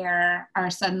always there are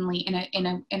suddenly in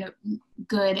a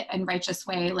good and righteous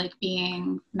way, like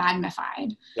being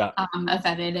magnified. Yeah.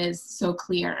 That it is so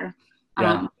clear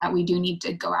that we do need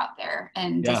to go out there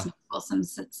and dismantle some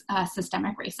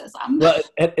systemic racism. Well,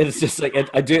 it's just like,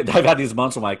 I've had these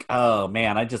moments. I'm like, oh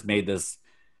man,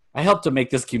 I helped to make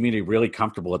this community really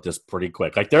comfortable at this pretty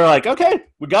quick. Like they're like, okay,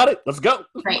 we got it. Let's go.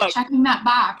 Right. Like, checking that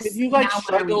box. Can you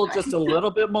struggle just a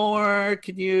little bit more?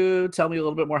 Can you tell me a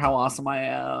little bit more how awesome I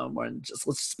am? Or let's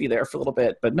just be there for a little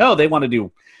bit. But no, they want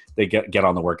to they get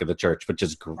on the work of the church, which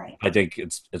is great. Right. I think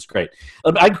it's great.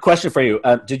 I have a question for you.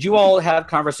 Did you all have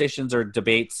conversations or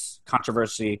debates,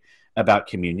 controversy about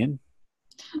communion?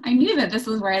 I knew that this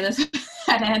was where this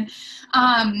headed.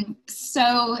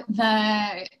 So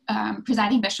the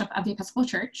presiding bishop of the Episcopal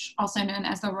Church, also known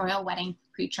as the Royal Wedding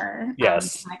Preacher, Michael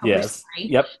Bruce,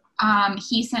 yep.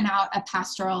 He sent out a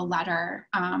pastoral letter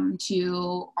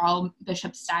to all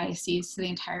bishops' dioceses, to the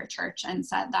entire church, and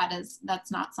said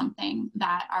that's not something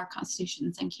that our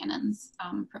constitutions and canons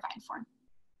provide for.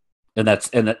 And that's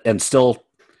and still,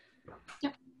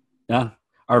 yep. Yeah,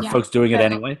 are folks doing it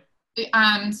anyway?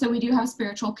 So we do have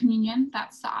spiritual communion.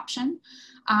 That's the option.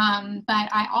 But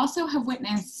I also have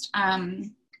witnessed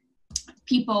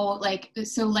people like the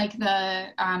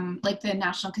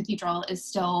National Cathedral is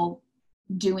still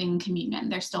doing communion.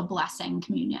 They're still blessing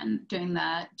communion, doing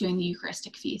the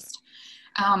Eucharistic feast.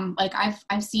 Like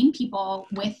I've seen people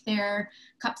with their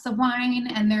cups of wine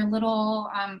and their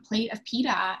little plate of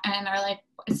pita, and are like,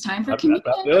 it's time for communion.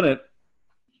 I'm doing it.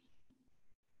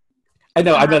 I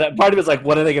know. Part of it's like,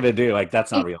 what are they going to do? Like,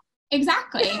 that's not real.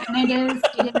 Exactly, and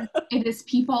it is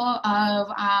people of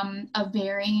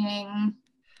varying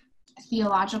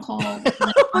theological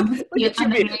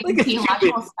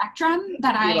theological spectrum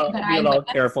that I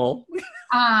careful.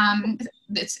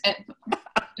 It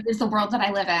is the world that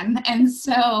I live in, and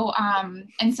so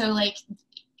like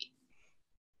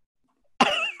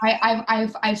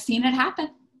I've seen it happen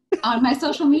on my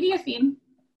social media feed.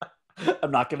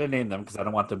 I'm not going to name them because I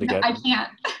don't want them to get. I can't.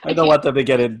 I don't want them to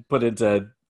get put into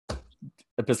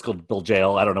Episcopal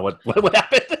jail. I don't know what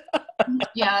happened.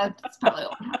 Yeah, that's probably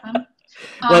what happened.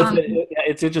 Well,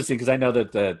 it's interesting because I know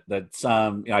that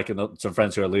some I can some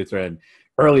friends who are Lutheran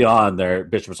early on, their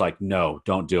bishop was like, "No,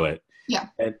 don't do it." Yeah.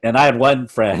 And I had one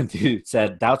friend who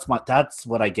said, "That's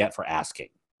what I get for asking,"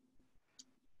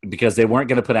 because they weren't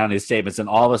going to put out any statements, and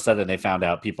all of a sudden they found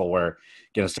out people were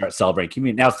going to start celebrating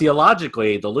communion. Now,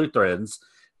 theologically, the Lutherans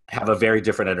have a very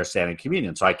different understanding of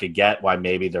communion, so I could get why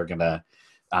maybe they're going to.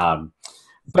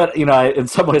 But in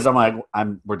some ways, I'm like,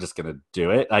 we're just going to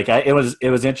do it. Like, it was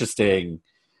interesting.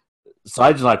 So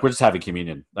I just like, we're just having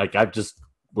communion. Like, that's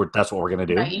what we're going to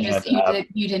do. Right,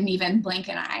 you didn't even blink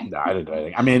an eye. No, I didn't do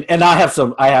anything. I mean, and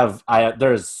I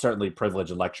there's certainly privilege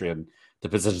and luxury in the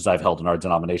positions I've held in our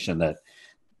denomination that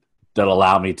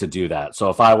allow me to do that.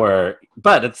 So if I were,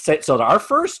 so our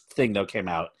first thing though came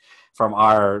out from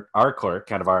our court,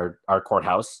 kind of our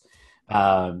courthouse,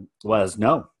 was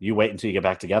no, you wait until you get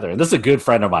back together. And this is a good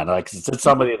friend of mine. Like, it's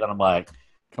somebody that I'm like,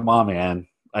 come on, man.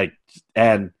 Like,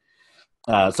 and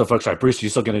so folks are like, Bruce, are you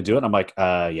still going to do it? And I'm like,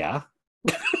 yeah.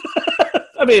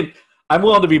 I mean, I'm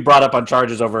willing to be brought up on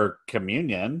charges over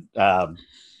communion.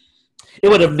 It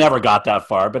would have never got that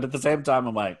far, but at the same time,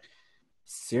 I'm like,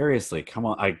 seriously, come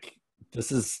on.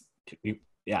 This is,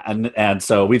 yeah. And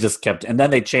so we just kept, and then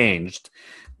they changed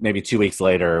maybe 2 weeks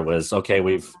later was, okay,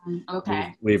 we've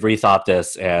Okay. we've rethought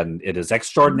this, and it is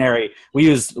extraordinary. We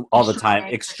use all the time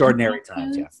extraordinary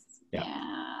times.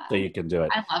 Yeah. So you can do it.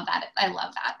 I love that. I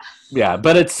love that. Yeah,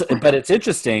 but it's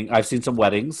interesting. I've seen some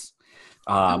weddings,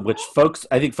 which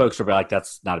I think folks will be like,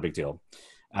 that's not a big deal,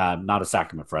 not a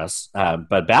sacrament for us.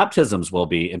 But baptisms will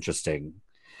be interesting.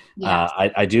 Yes.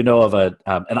 I do know of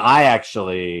and I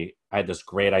had this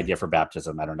great idea for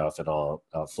baptism. I don't know if it'll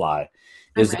fly.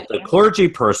 Is that the clergy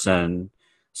person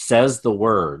says the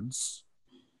words,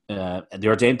 the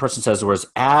ordained person says the words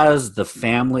as the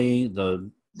family,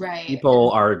 the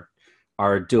people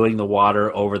are doing the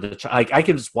water over the child. I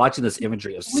can just watching this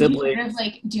imagery of siblings. Would you sort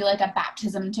of do like a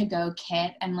baptism to go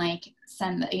kit and like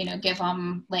send, give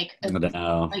them like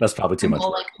that's probably too much.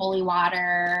 Like holy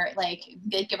water, like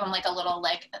give them like a little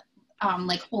like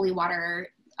holy water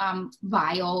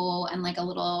vial and like a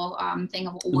little thing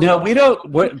of oil. No, we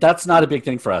don't. That's not a big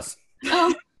thing for us.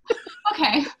 Oh,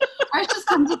 okay. Ours just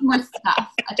comes with more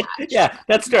stuff attached. Yeah,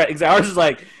 that's correct. Exactly. Ours is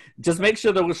like, just make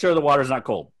sure the water's not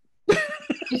cold.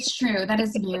 It's true. That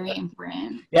is very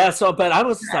important. Yeah. So, but I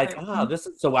was just like,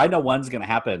 so I know one's going to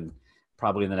happen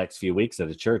probably in the next few weeks at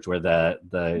a church where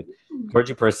the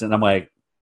clergy person, I'm like,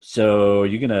 so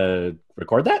you going to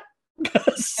record that?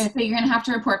 So you're going to have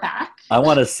to report back. I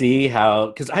want to see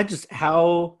how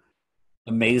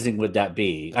amazing would that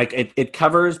be? Like it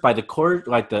covers by the court,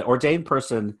 like the ordained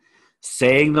person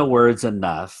saying the words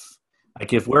enough.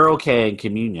 Like if we're okay in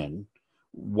communion,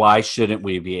 why shouldn't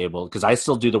we be able, because I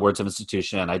still do the words of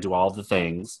institution, I do all the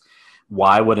things.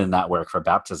 Why wouldn't that work for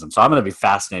baptism? So I'm going to be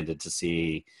fascinated to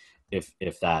see if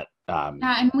that.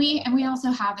 Yeah, and we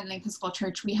also have in the Episcopal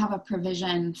Church, we have a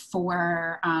provision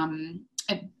for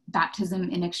a baptism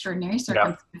in extraordinary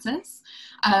circumstances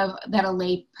that a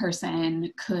lay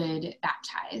person could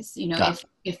baptize.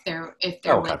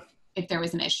 If there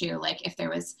was an issue, like if there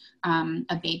was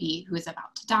a baby who was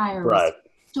about to die or was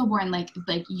stillborn, like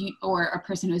you or a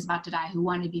person who was about to die who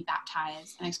wanted to be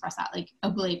baptized and express that, like a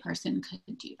lay person could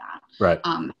do that. Right.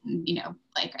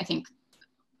 Like I think.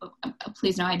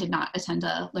 Please know I did not attend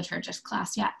a liturgist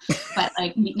class yet, but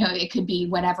it could be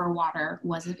whatever water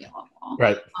was available.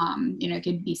 Right. It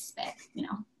could be spit.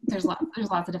 There's lots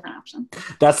of different options.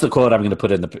 That's the quote I'm going to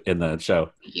put in the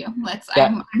show. Thank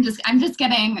you. I'm just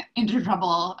getting into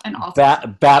trouble and also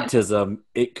baptism.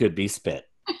 It could be spit.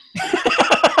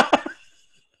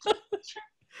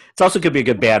 It also could be a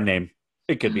good band name.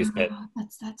 It could be spit.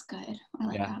 That's good. I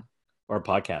like that. Or a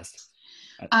podcast.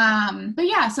 But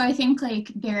yeah, so I think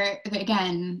like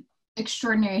again,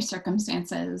 extraordinary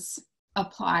circumstances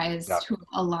applies to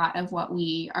a lot of what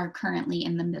we are currently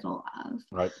in the middle of.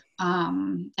 Right.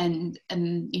 And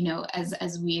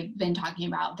as we've been talking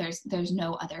about, there's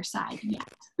no other side yet.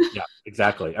 Yeah,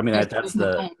 exactly. I mean, that's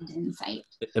the end in sight.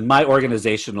 In my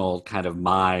organizational kind of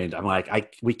mind, I'm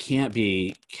like, we can't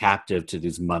be captive to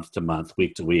these month to month,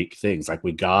 week to week things. Like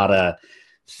we gotta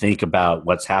think about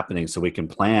what's happening so we can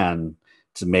plan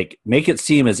to make it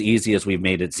seem as easy as we've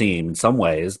made it seem in some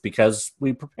ways, because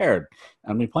we prepared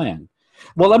and we planned.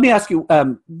 Well, let me ask you,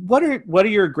 what are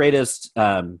your greatest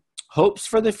hopes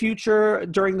for the future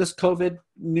during this COVID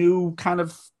new kind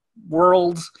of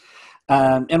world?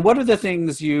 And what are the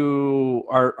things you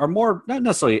are more, not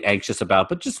necessarily anxious about,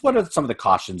 but just what are some of the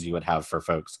cautions you would have for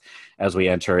folks as we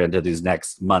enter into these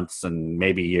next months and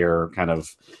maybe year kind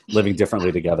of living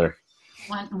differently together?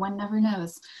 One never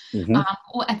knows. Mm-hmm.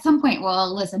 At some point,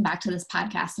 we'll listen back to this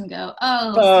podcast and go,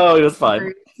 it was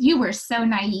fun. You were so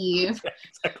naive.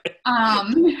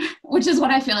 Which is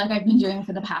what I feel like I've been doing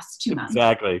for the past 2 months.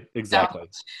 Exactly.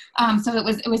 So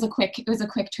it was a quick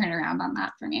turnaround on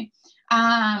that for me.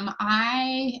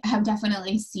 I have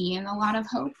definitely seen a lot of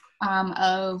hope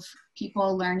of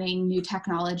people learning new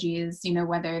technologies,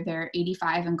 whether they're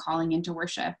 85 and calling into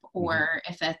worship, or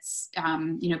if it's,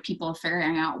 people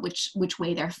figuring out which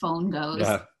way their phone goes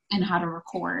and how to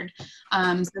record.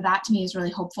 So that to me is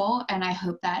really hopeful. And I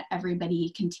hope that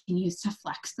everybody continues to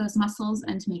flex those muscles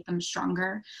and to make them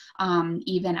stronger,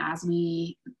 even as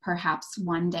we perhaps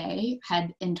one day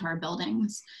head into our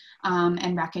buildings,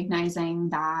 and recognizing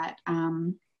that,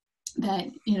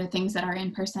 things that are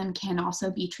in person can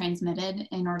also be transmitted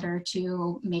in order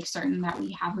to make certain that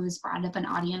we have as broad of an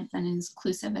audience and as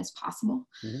inclusive as possible.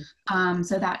 Mm-hmm.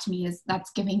 So that to me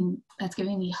that's giving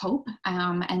me hope,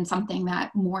 and something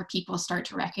that more people start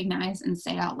to recognize and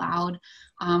say out loud,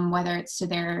 whether it's to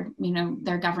their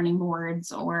governing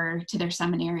boards or to their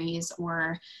seminaries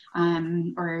or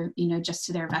just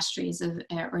to their vestries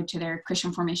or to their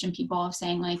Christian formation people, of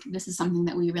saying like, this is something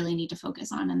that we really need to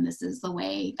focus on, and this is the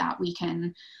way that we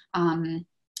can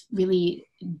really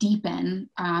deepen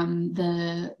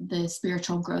the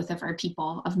spiritual growth of our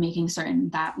people, of making certain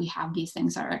that we have these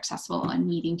things that are accessible and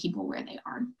meeting people where they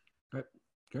are.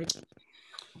 Great.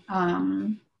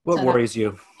 What worries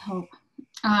you? Hope.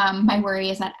 My worry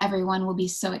is that everyone will be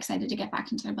so excited to get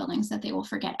back into their buildings that they will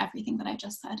forget everything that I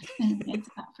just said in advance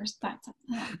of that first.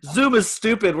 Zoom is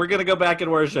stupid. We're gonna go back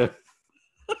and worship.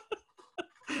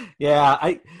 Yeah,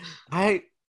 I,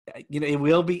 it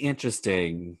will be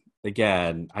interesting.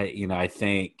 Again, I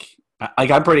think,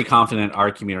 I'm pretty confident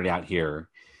our community out here,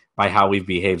 by how we've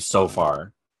behaved so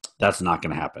far, that's not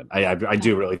going to happen. I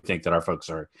do really think that our folks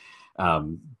are,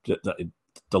 the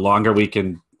longer we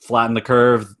can flatten the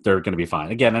curve, they're going to be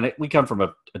fine. Again, and we come from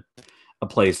a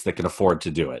place that can afford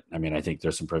to do it. I mean, I think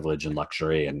there's some privilege and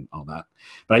luxury and all that.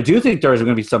 But I do think there's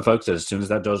going to be some folks that as soon as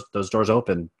those doors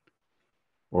open,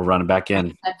 we're running back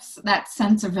in. That's that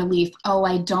sense of relief. Oh,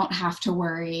 I don't have to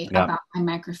worry about my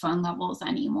microphone levels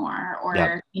anymore,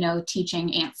 or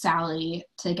teaching Aunt Sally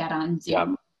to get on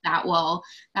Zoom. That will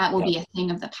be a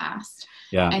thing of the past.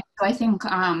 Yeah. And so I think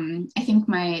that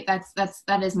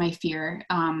is my fear.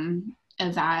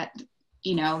 Of that,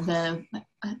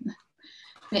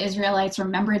 the Israelites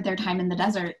remembered their time in the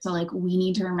desert. So like, we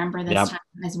need to remember this time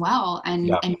as well,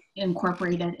 and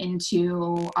incorporate it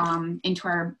into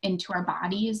our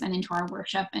bodies and into our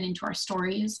worship and into our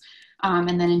stories,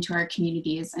 and then into our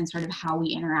communities, and sort of how we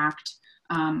interact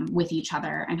with each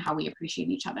other, and how we appreciate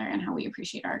each other, and how we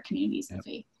appreciate our communities of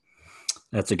faith.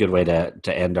 That's a good way to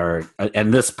end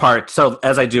and this part. So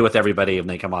as I do with everybody when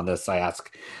they come on this, I ask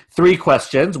 3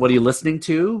 questions. What are you listening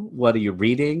to? What are you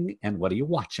reading? And what are you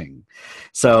watching?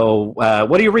 So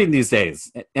what are you reading these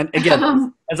days? And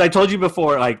again, as I told you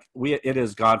before, like it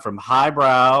has gone from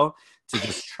highbrow to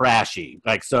just trashy.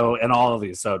 Like, so in all of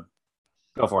these, so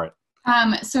go for it.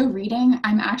 So reading,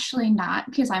 I'm actually not,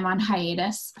 because I'm on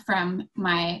hiatus from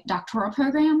my doctoral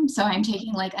program. So I'm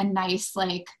taking like a nice,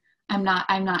 like, I'm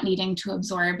not needing to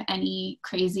absorb any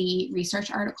crazy research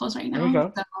articles right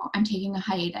now. So I'm taking a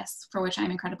hiatus, for which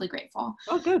I'm incredibly grateful.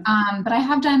 Oh, good. But I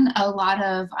have done a lot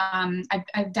of,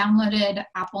 I've downloaded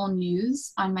Apple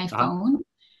News on my phone.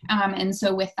 And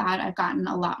so with that, I've gotten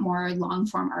a lot more long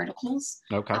form articles.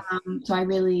 Okay. So I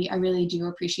really do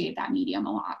appreciate that medium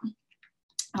a lot.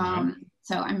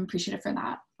 So I'm appreciative for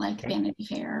that, like Vanity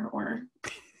Fair or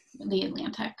The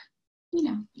Atlantic.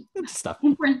 Stuff.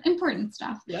 Important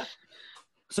stuff. Yeah.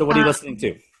 So what are you listening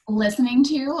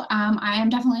to? I am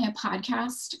definitely a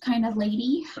podcast kind of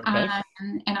lady. Okay.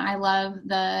 And I love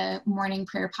the morning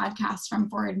prayer podcast from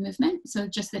Forward Movement. So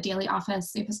just the Daily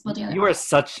Office, the Episcopal Daily Office. You are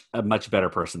such a much better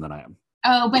person than I am.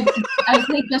 Oh, but I was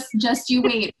like, just you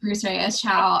wait, Bruce Reyes,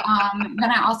 Chow. Then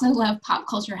I also love Pop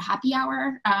Culture Happy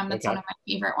Hour. That's one of my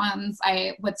favorite ones.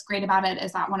 What's great about it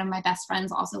is that one of my best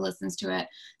friends also listens to it.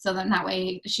 So then that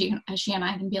way she and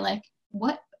I can be like,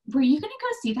 what, were you going to go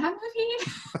see that movie?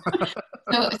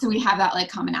 So we have that like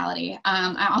commonality.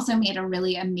 I also made a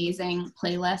really amazing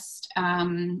playlist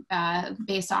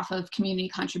based off of community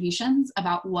contributions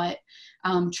about what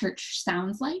church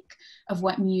sounds like, of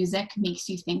what music makes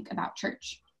you think about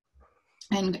church,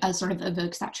 and sort of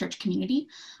evokes that church community.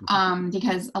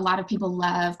 Because a lot of people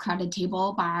love Crowded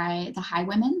Table by the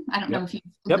Highwomen. I don't know if you've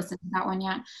listened to that one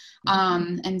yet.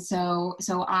 And so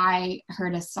I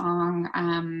heard a song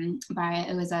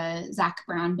it was a Zac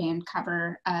Brown band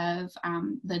cover of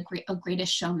the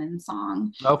Greatest Showman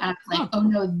song. And I was like, oh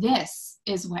no, this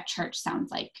is what church sounds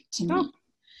like to me.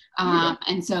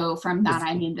 And so from that,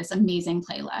 I made this amazing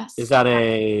playlist. Is that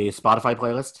a Spotify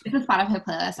playlist? It's a Spotify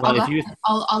playlist.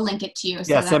 Well, I'll link it to you.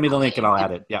 Yeah, send me the link and I'll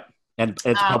add it. Yeah. And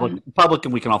it's public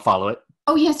and we can all follow it.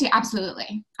 Oh yes, yeah,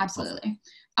 absolutely.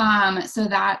 So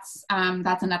that's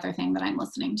another thing that I'm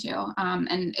listening to.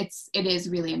 And it is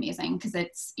really amazing because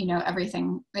it's,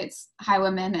 everything, it's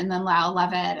Highwomen and then Lyle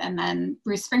Lovett and then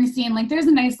Bruce Springsteen. Like there's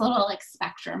a nice little like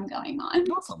spectrum going on.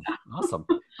 Awesome.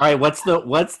 All right. What's the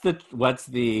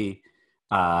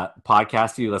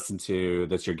podcast you listen to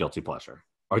that's your guilty pleasure,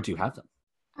 or do you have them?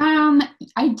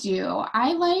 I do.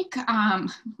 I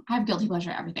have guilty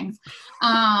pleasure everything.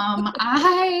 I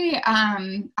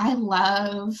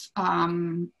love,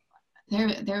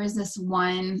 there was this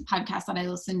one podcast that I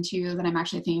listened to that I'm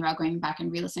actually thinking about going back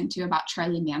and re-listening to about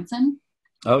Charlie Manson.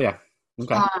 Oh yeah.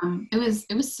 Okay.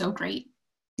 It was so great.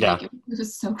 Yeah. Like, it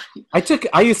was so great.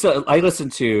 I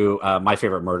listened to My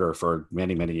Favorite Murder for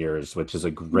many, many years, which is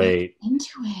a great. Into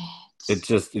it. It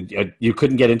just, you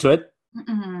couldn't get into it?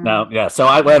 Mm-mm. No, yeah. So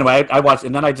I watched,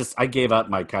 and then I gave up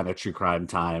my kind of true crime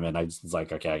time, and I just was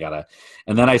like, okay,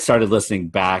 and then I started listening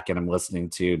back, and I'm listening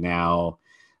to now.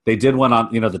 They did one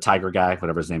on, the Tiger guy,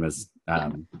 whatever his name is.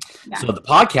 So the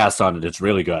podcast on it's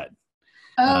really good.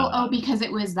 Because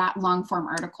it was that long form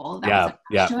article. That Yeah, was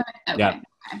attached to it? Okay. yeah.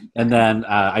 And then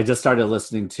I just started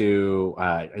listening to,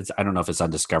 I don't know if it's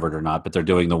undiscovered or not, but they're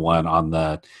doing the one on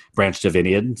the Branch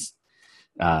Davidians,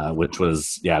 which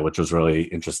was really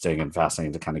interesting and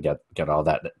fascinating to kind of get all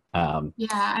that.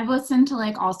 I've listened to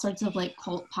like all sorts of like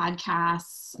cult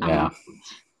podcasts. I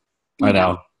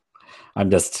know. I'm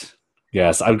just,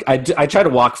 yes, I try to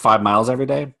walk 5 miles every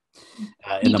day.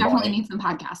 You definitely need some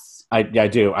podcasts. I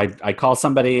do. I call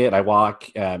somebody and I walk,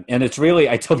 and it's really,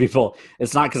 I tell people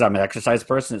it's not because I'm an exercise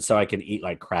person. It's so I can eat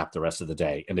like crap the rest of the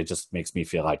day, and it just makes me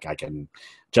feel like I can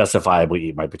justifiably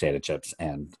eat my potato chips,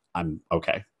 and I'm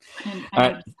okay. All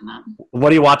right.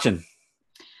 What are you watching?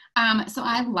 So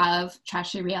I love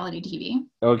trashy reality TV.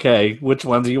 Okay, which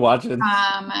ones are you watching?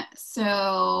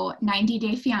 So 90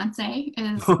 Day Fiance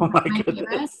is Oh one my of my goodness.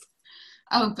 favorites.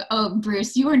 Oh,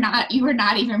 Bruce, you were not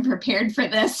even prepared for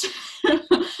this.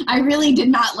 I really did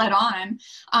not let on.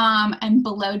 And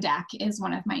Below Deck is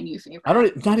one of my new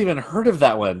favorites. Not even heard of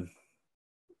that one.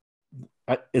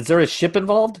 Is there a ship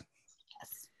involved?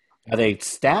 Yes. Are they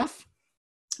staff?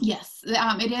 Yes,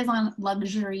 it is on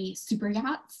luxury super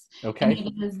yachts. Okay. And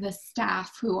it is the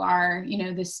staff who are,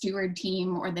 the steward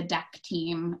team or the deck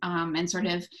team, and sort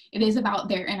of it is about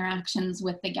their interactions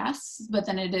with the guests, but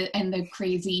then it is, and the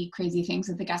crazy things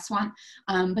that the guests want,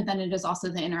 but then it is also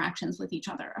the interactions with each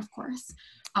other, of course.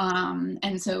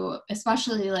 And so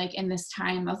especially like in this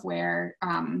time of where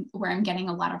I'm getting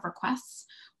a lot of requests,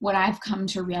 what I've come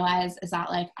to realize is that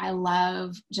like I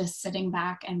love just sitting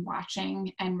back and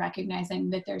watching and recognizing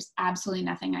that there's absolutely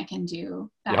nothing I can do.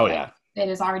 It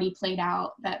is already played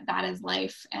out, that is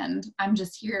life, and I'm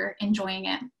just here enjoying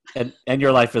it. And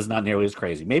your life is not nearly as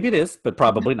crazy. Maybe it is, but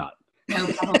probably not. No,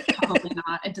 probably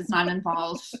not. It does not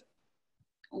involve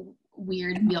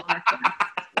weird meal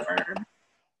requests or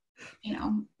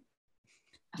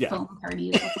phone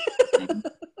parties.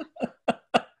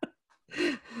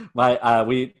 I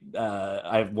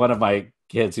have one of my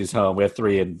kids who's home. We have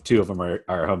 3, and 2 of them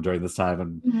are home during this time,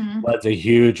 and that's a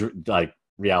huge like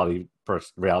reality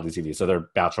TV. So they're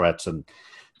bachelorettes, and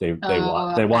they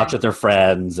watch with their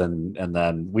friends, and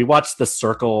then we watched The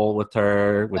Circle with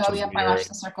her, which was weird, I watched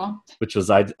The Circle, which was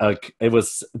it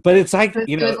was, but it's like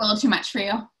it was a little too much for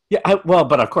you. Yeah,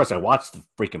 but of course I watched the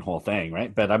freaking whole thing,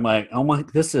 right? But I'm like, oh my,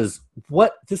 this is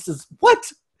what,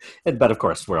 but of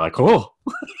course we're like, oh,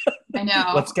 I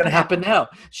know what's gonna happen now?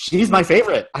 She's my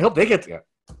favorite. I hope they get to.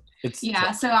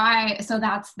 So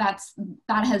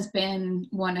that has been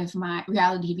one of my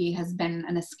reality TV has been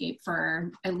an escape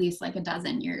for at least like a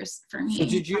dozen years for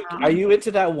me. So are you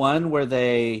into that one where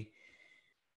they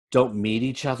don't meet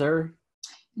each other?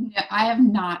 No, I have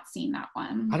not seen that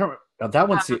one. I don't. That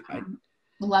one's.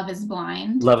 Love is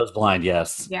Blind. Love is Blind,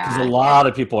 yes. Yeah. Because a lot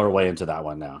of people are way into that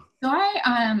one now. So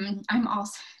I'm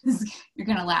also, you're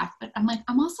going to laugh, but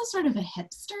I'm also sort of a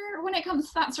hipster when it comes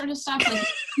to that sort of stuff. Like,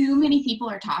 too many people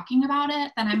are talking about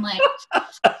it, then I'm like,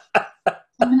 I'm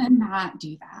going to not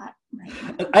do that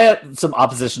right now. I had some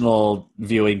oppositional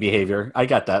viewing behavior. I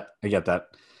get that.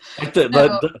 Like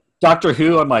the Doctor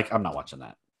Who, I'm like, I'm not watching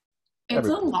that. It's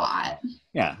a lot.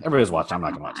 Yeah, everybody's watching. I'm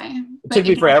not going to watch it. It took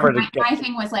me forever to get. My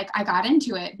thing was like, I got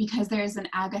into it because there's an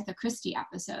Agatha Christie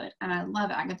episode, and I love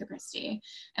Agatha Christie.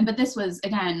 But this was,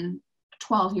 again,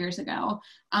 12 years ago.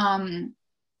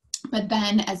 But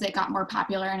then as it got more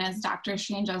popular and as Doctor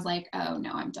Strange, I was like, oh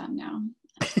no, I'm done now.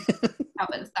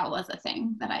 that was a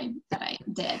thing that I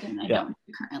did, and I don't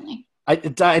do currently. I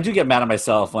do get mad at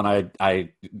myself when I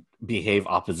behave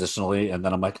oppositionally, and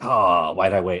then I'm like, oh,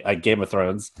 why'd I wait? Like Game of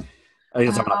Thrones. I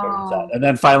guess I'm not going to do that. And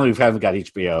then finally we finally got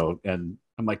HBO, and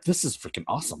I'm like, this is freaking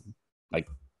awesome. Like,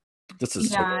 this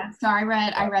is so I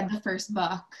read the first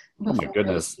book before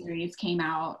the series came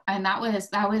out, and that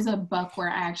was a book where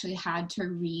I actually had to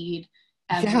read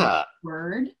every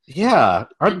word,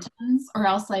 sentence, or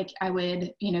else like I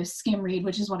would skim read,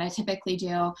 which is what I typically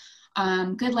do.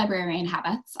 Good librarian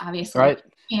habits, obviously, right?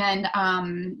 And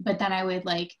but then I would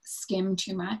like skim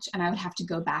too much, and I would have to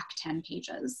go back 10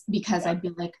 pages because I'd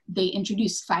be like, they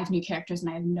introduced 5 new characters and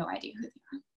I have no idea who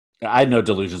they are. I had no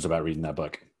delusions about reading that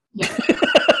book. Yeah.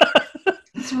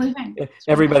 It's really fine.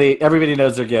 Everybody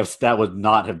knows their gifts. That would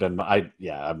not have been I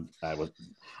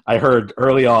heard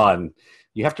early on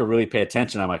you have to really pay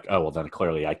attention. I'm like, oh well, then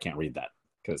clearly I can't read that.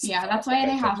 That's why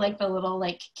they have like the little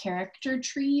like character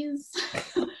trees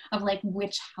of like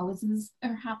which houses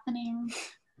are happening.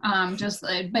 But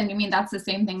I mean that's the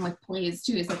same thing with plays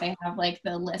too, is that they have like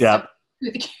the list of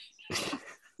who the characters.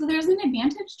 So there's an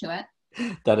advantage to it.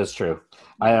 That is true.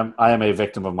 I am a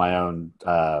victim of my own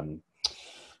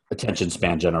attention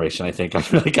span generation. I think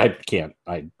I can't.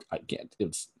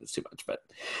 It's too much. But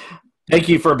Thank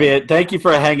you for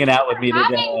hanging out with me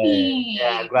today. Me.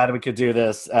 Yeah, I'm glad we could do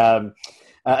this.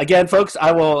 Again, folks,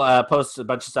 I will post a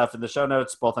bunch of stuff in the show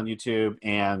notes, both on YouTube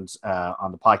and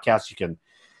on the podcast. You can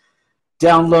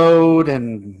download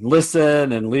and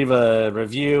listen and leave a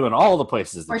review and all the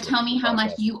places. Or tell me how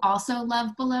much you also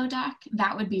love Below Deck.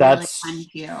 That would be really fun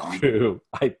too. True.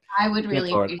 I would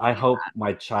really appreciate I hope that.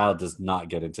 my child does not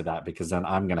get into that, because then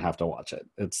I'm going to have to watch it.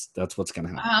 That's what's going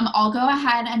to happen. I'll go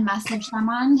ahead and message them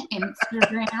on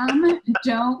Instagram.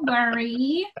 Don't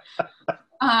worry.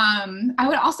 I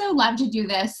would also love to do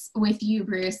this with you,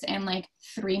 Bruce, in like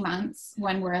 3 months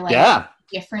when we're like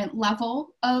different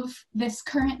level of this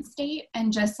current state,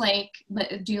 and just like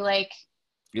do like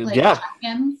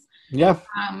check-ins. Yeah.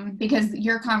 Because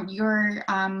your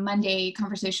Monday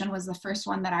conversation was the first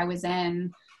one that I was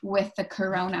in with the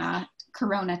Corona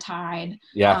tide.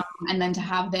 Yeah. And then to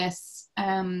have this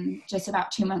just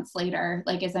about 2 months later,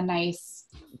 like, is a nice.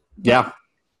 Yeah.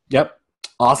 Yep.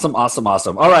 Awesome.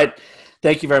 All right.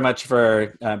 Thank you very much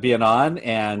for being on,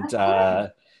 and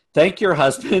thank your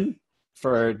husband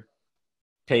for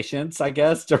patience, I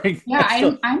guess, during.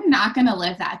 Yeah, I'm not gonna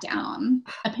live that down.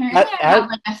 Apparently, I have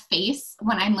like a face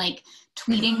when I'm like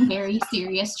tweeting very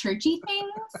serious churchy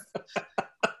things.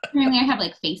 Apparently, I have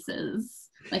like faces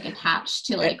like attached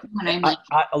to like when I'm like.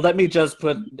 Let me just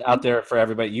put out there for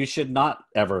everybody: you should not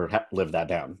ever live that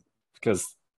down,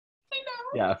 because. I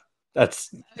know. Yeah,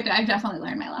 that's. I've definitely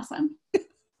learned my lesson.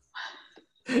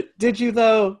 Did you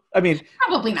though? I mean,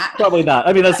 probably not.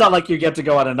 I mean, it's not like you get to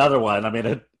go on another one. I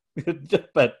mean,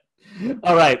 but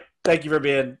all right. Thank you for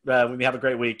being. We have a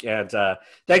great week, and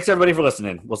thanks everybody for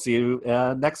listening. We'll see you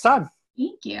next time.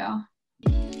 Thank you.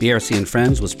 BRC and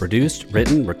Friends was produced,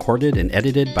 written, recorded, and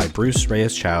edited by Bruce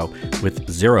Reyes-Chow with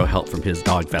zero help from his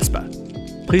dog Vespa.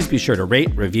 Please be sure to rate,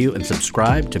 review, and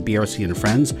subscribe to BRC and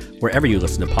Friends wherever you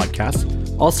listen to podcasts.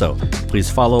 Also,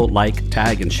 please follow, like,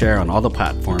 tag, and share on all the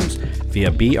platforms via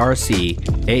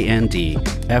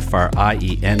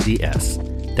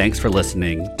BRCANDFRIENDS. Thanks for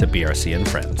listening to BRC and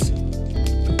Friends.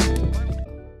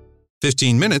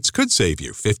 15 minutes could save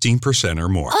you 15% or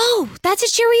more. Oh, that's a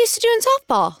cheer we used to do in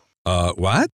softball.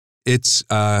 What? It's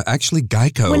actually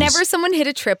Geico. Whenever someone hit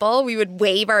a triple, we would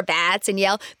wave our bats and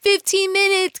yell, 15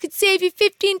 minutes could save you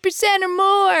 15% or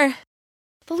more.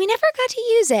 But we never got to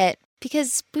use it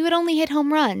because we would only hit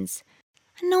home runs.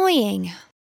 Annoying.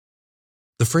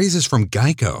 The phrase is from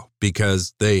Geico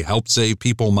because they help save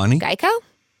people money. Geico?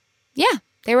 Yeah,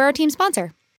 they were our team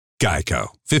sponsor. Geico.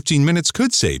 15 minutes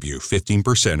could save you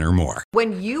 15% or more.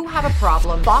 When you have a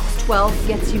problem, Fox 12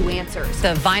 gets you answers.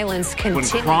 The violence When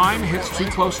continues. crime hits too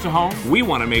close to home, we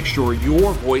want to make sure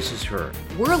your voice is heard.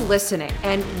 We're listening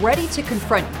and ready to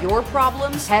confront your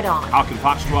problems head on. How can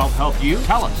Fox 12 help you?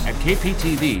 Tell us at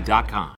kptv.com.